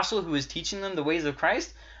apostle, who was teaching them the ways of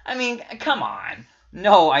Christ? I mean, come on.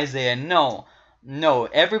 No, Isaiah, no. No,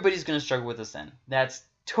 everybody's going to struggle with a sin. That's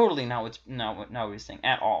totally not what he's saying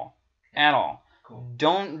at all. At all. Cool.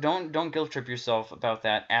 Don't guilt trip yourself about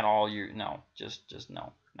that at all. Just no.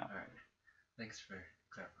 All right. Thanks for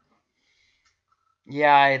clarifying.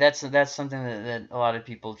 Yeah, that's something that a lot of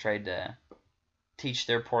people tried to teach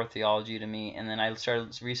their poor theology to me, and then I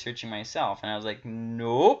started researching myself, and I was like,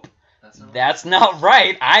 nope, that's not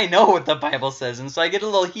right. I know what the Bible says, and so I get a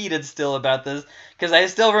little heated still about this, because I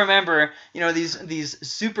still remember, these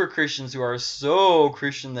super Christians who are so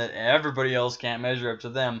Christian that everybody else can't measure up to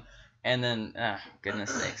them, and then,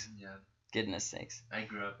 goodness sakes. Yeah. Goodness sakes. I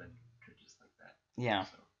grew up in churches like that. Yeah.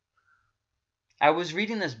 So. I was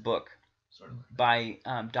reading this book Sort of like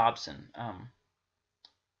by Dobson,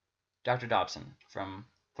 Dr. Dobson from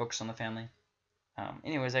Focus on the Family.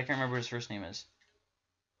 Anyways, I can't remember what his first name is.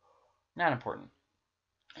 Not important.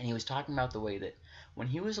 And he was talking about the way that when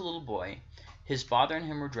he was a little boy, his father and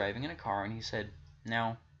him were driving in a car, and he said,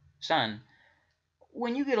 "Now, son,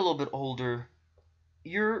 when you get a little bit older,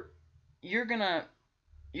 you're gonna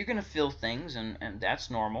feel things, and that's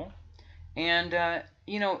normal. And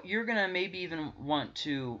you're gonna maybe even want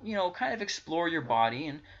to kind of explore your body,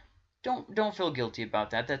 and don't feel guilty about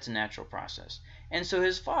that. That's a natural process." And so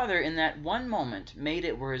his father, in that one moment, made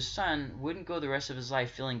it where his son wouldn't go the rest of his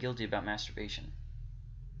life feeling guilty about masturbation.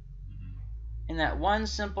 In that one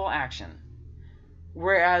simple action.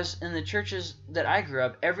 Whereas in the churches that I grew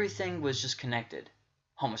up, everything was just connected.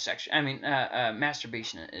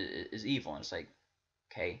 Masturbation is evil. And it's like,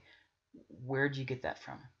 okay, where do you get that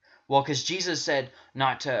from? Well, because Jesus said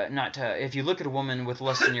not to. If you look at a woman with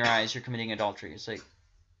lust in your eyes, you're committing adultery. It's like,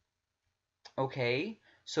 okay,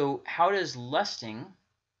 so how does lusting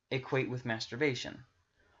equate with masturbation?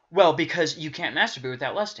 Well, because you can't masturbate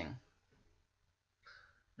without lusting.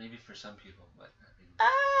 Maybe for some people, but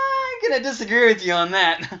I'm gonna disagree with you on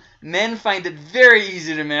that. Men find it very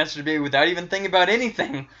easy to masturbate without even thinking about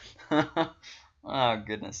anything. Oh,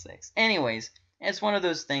 goodness sakes. Anyways, it's one of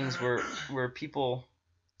those things where people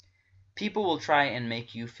will try and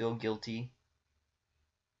make you feel guilty.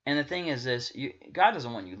 And the thing is this: God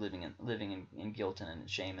doesn't want you living in guilt and in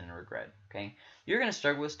shame and in regret. Okay, you're gonna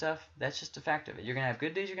struggle with stuff. That's just a fact of it. You're gonna have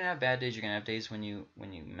good days. You're gonna have bad days. You're gonna have days when you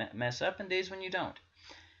mess up and days when you don't.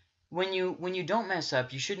 When you don't mess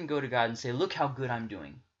up, you shouldn't go to God and say, "Look how good I'm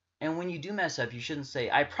doing." And when you do mess up, you shouldn't say,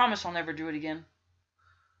 "I promise I'll never do it again."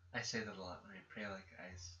 I say that a lot when I pray.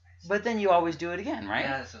 But then you always do it again, right?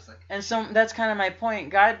 Yeah, it's just like. And so that's kind of my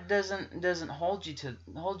point. God doesn't hold you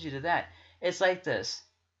to that. It's like this.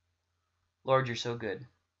 Lord, you're so good.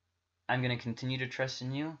 I'm going to continue to trust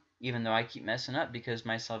in you, even though I keep messing up, because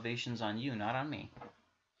my salvation's on you, not on me.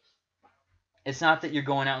 It's not that you're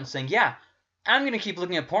going out and saying, "Yeah, I'm going to keep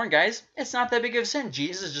looking at porn, guys. It's not that big of a sin.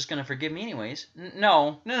 Jesus is just going to forgive me anyways."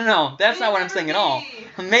 No. That's not what I'm saying at all.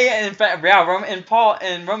 In fact, yeah,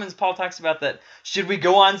 in Romans, Paul talks about that. Should we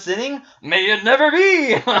go on sinning? May it never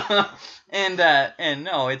be. and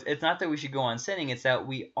no, it's not that we should go on sinning. It's that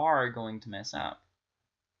we are going to mess up.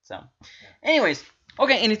 So, anyways,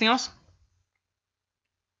 okay. Anything else?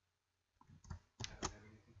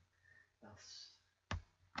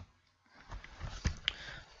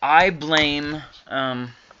 I blame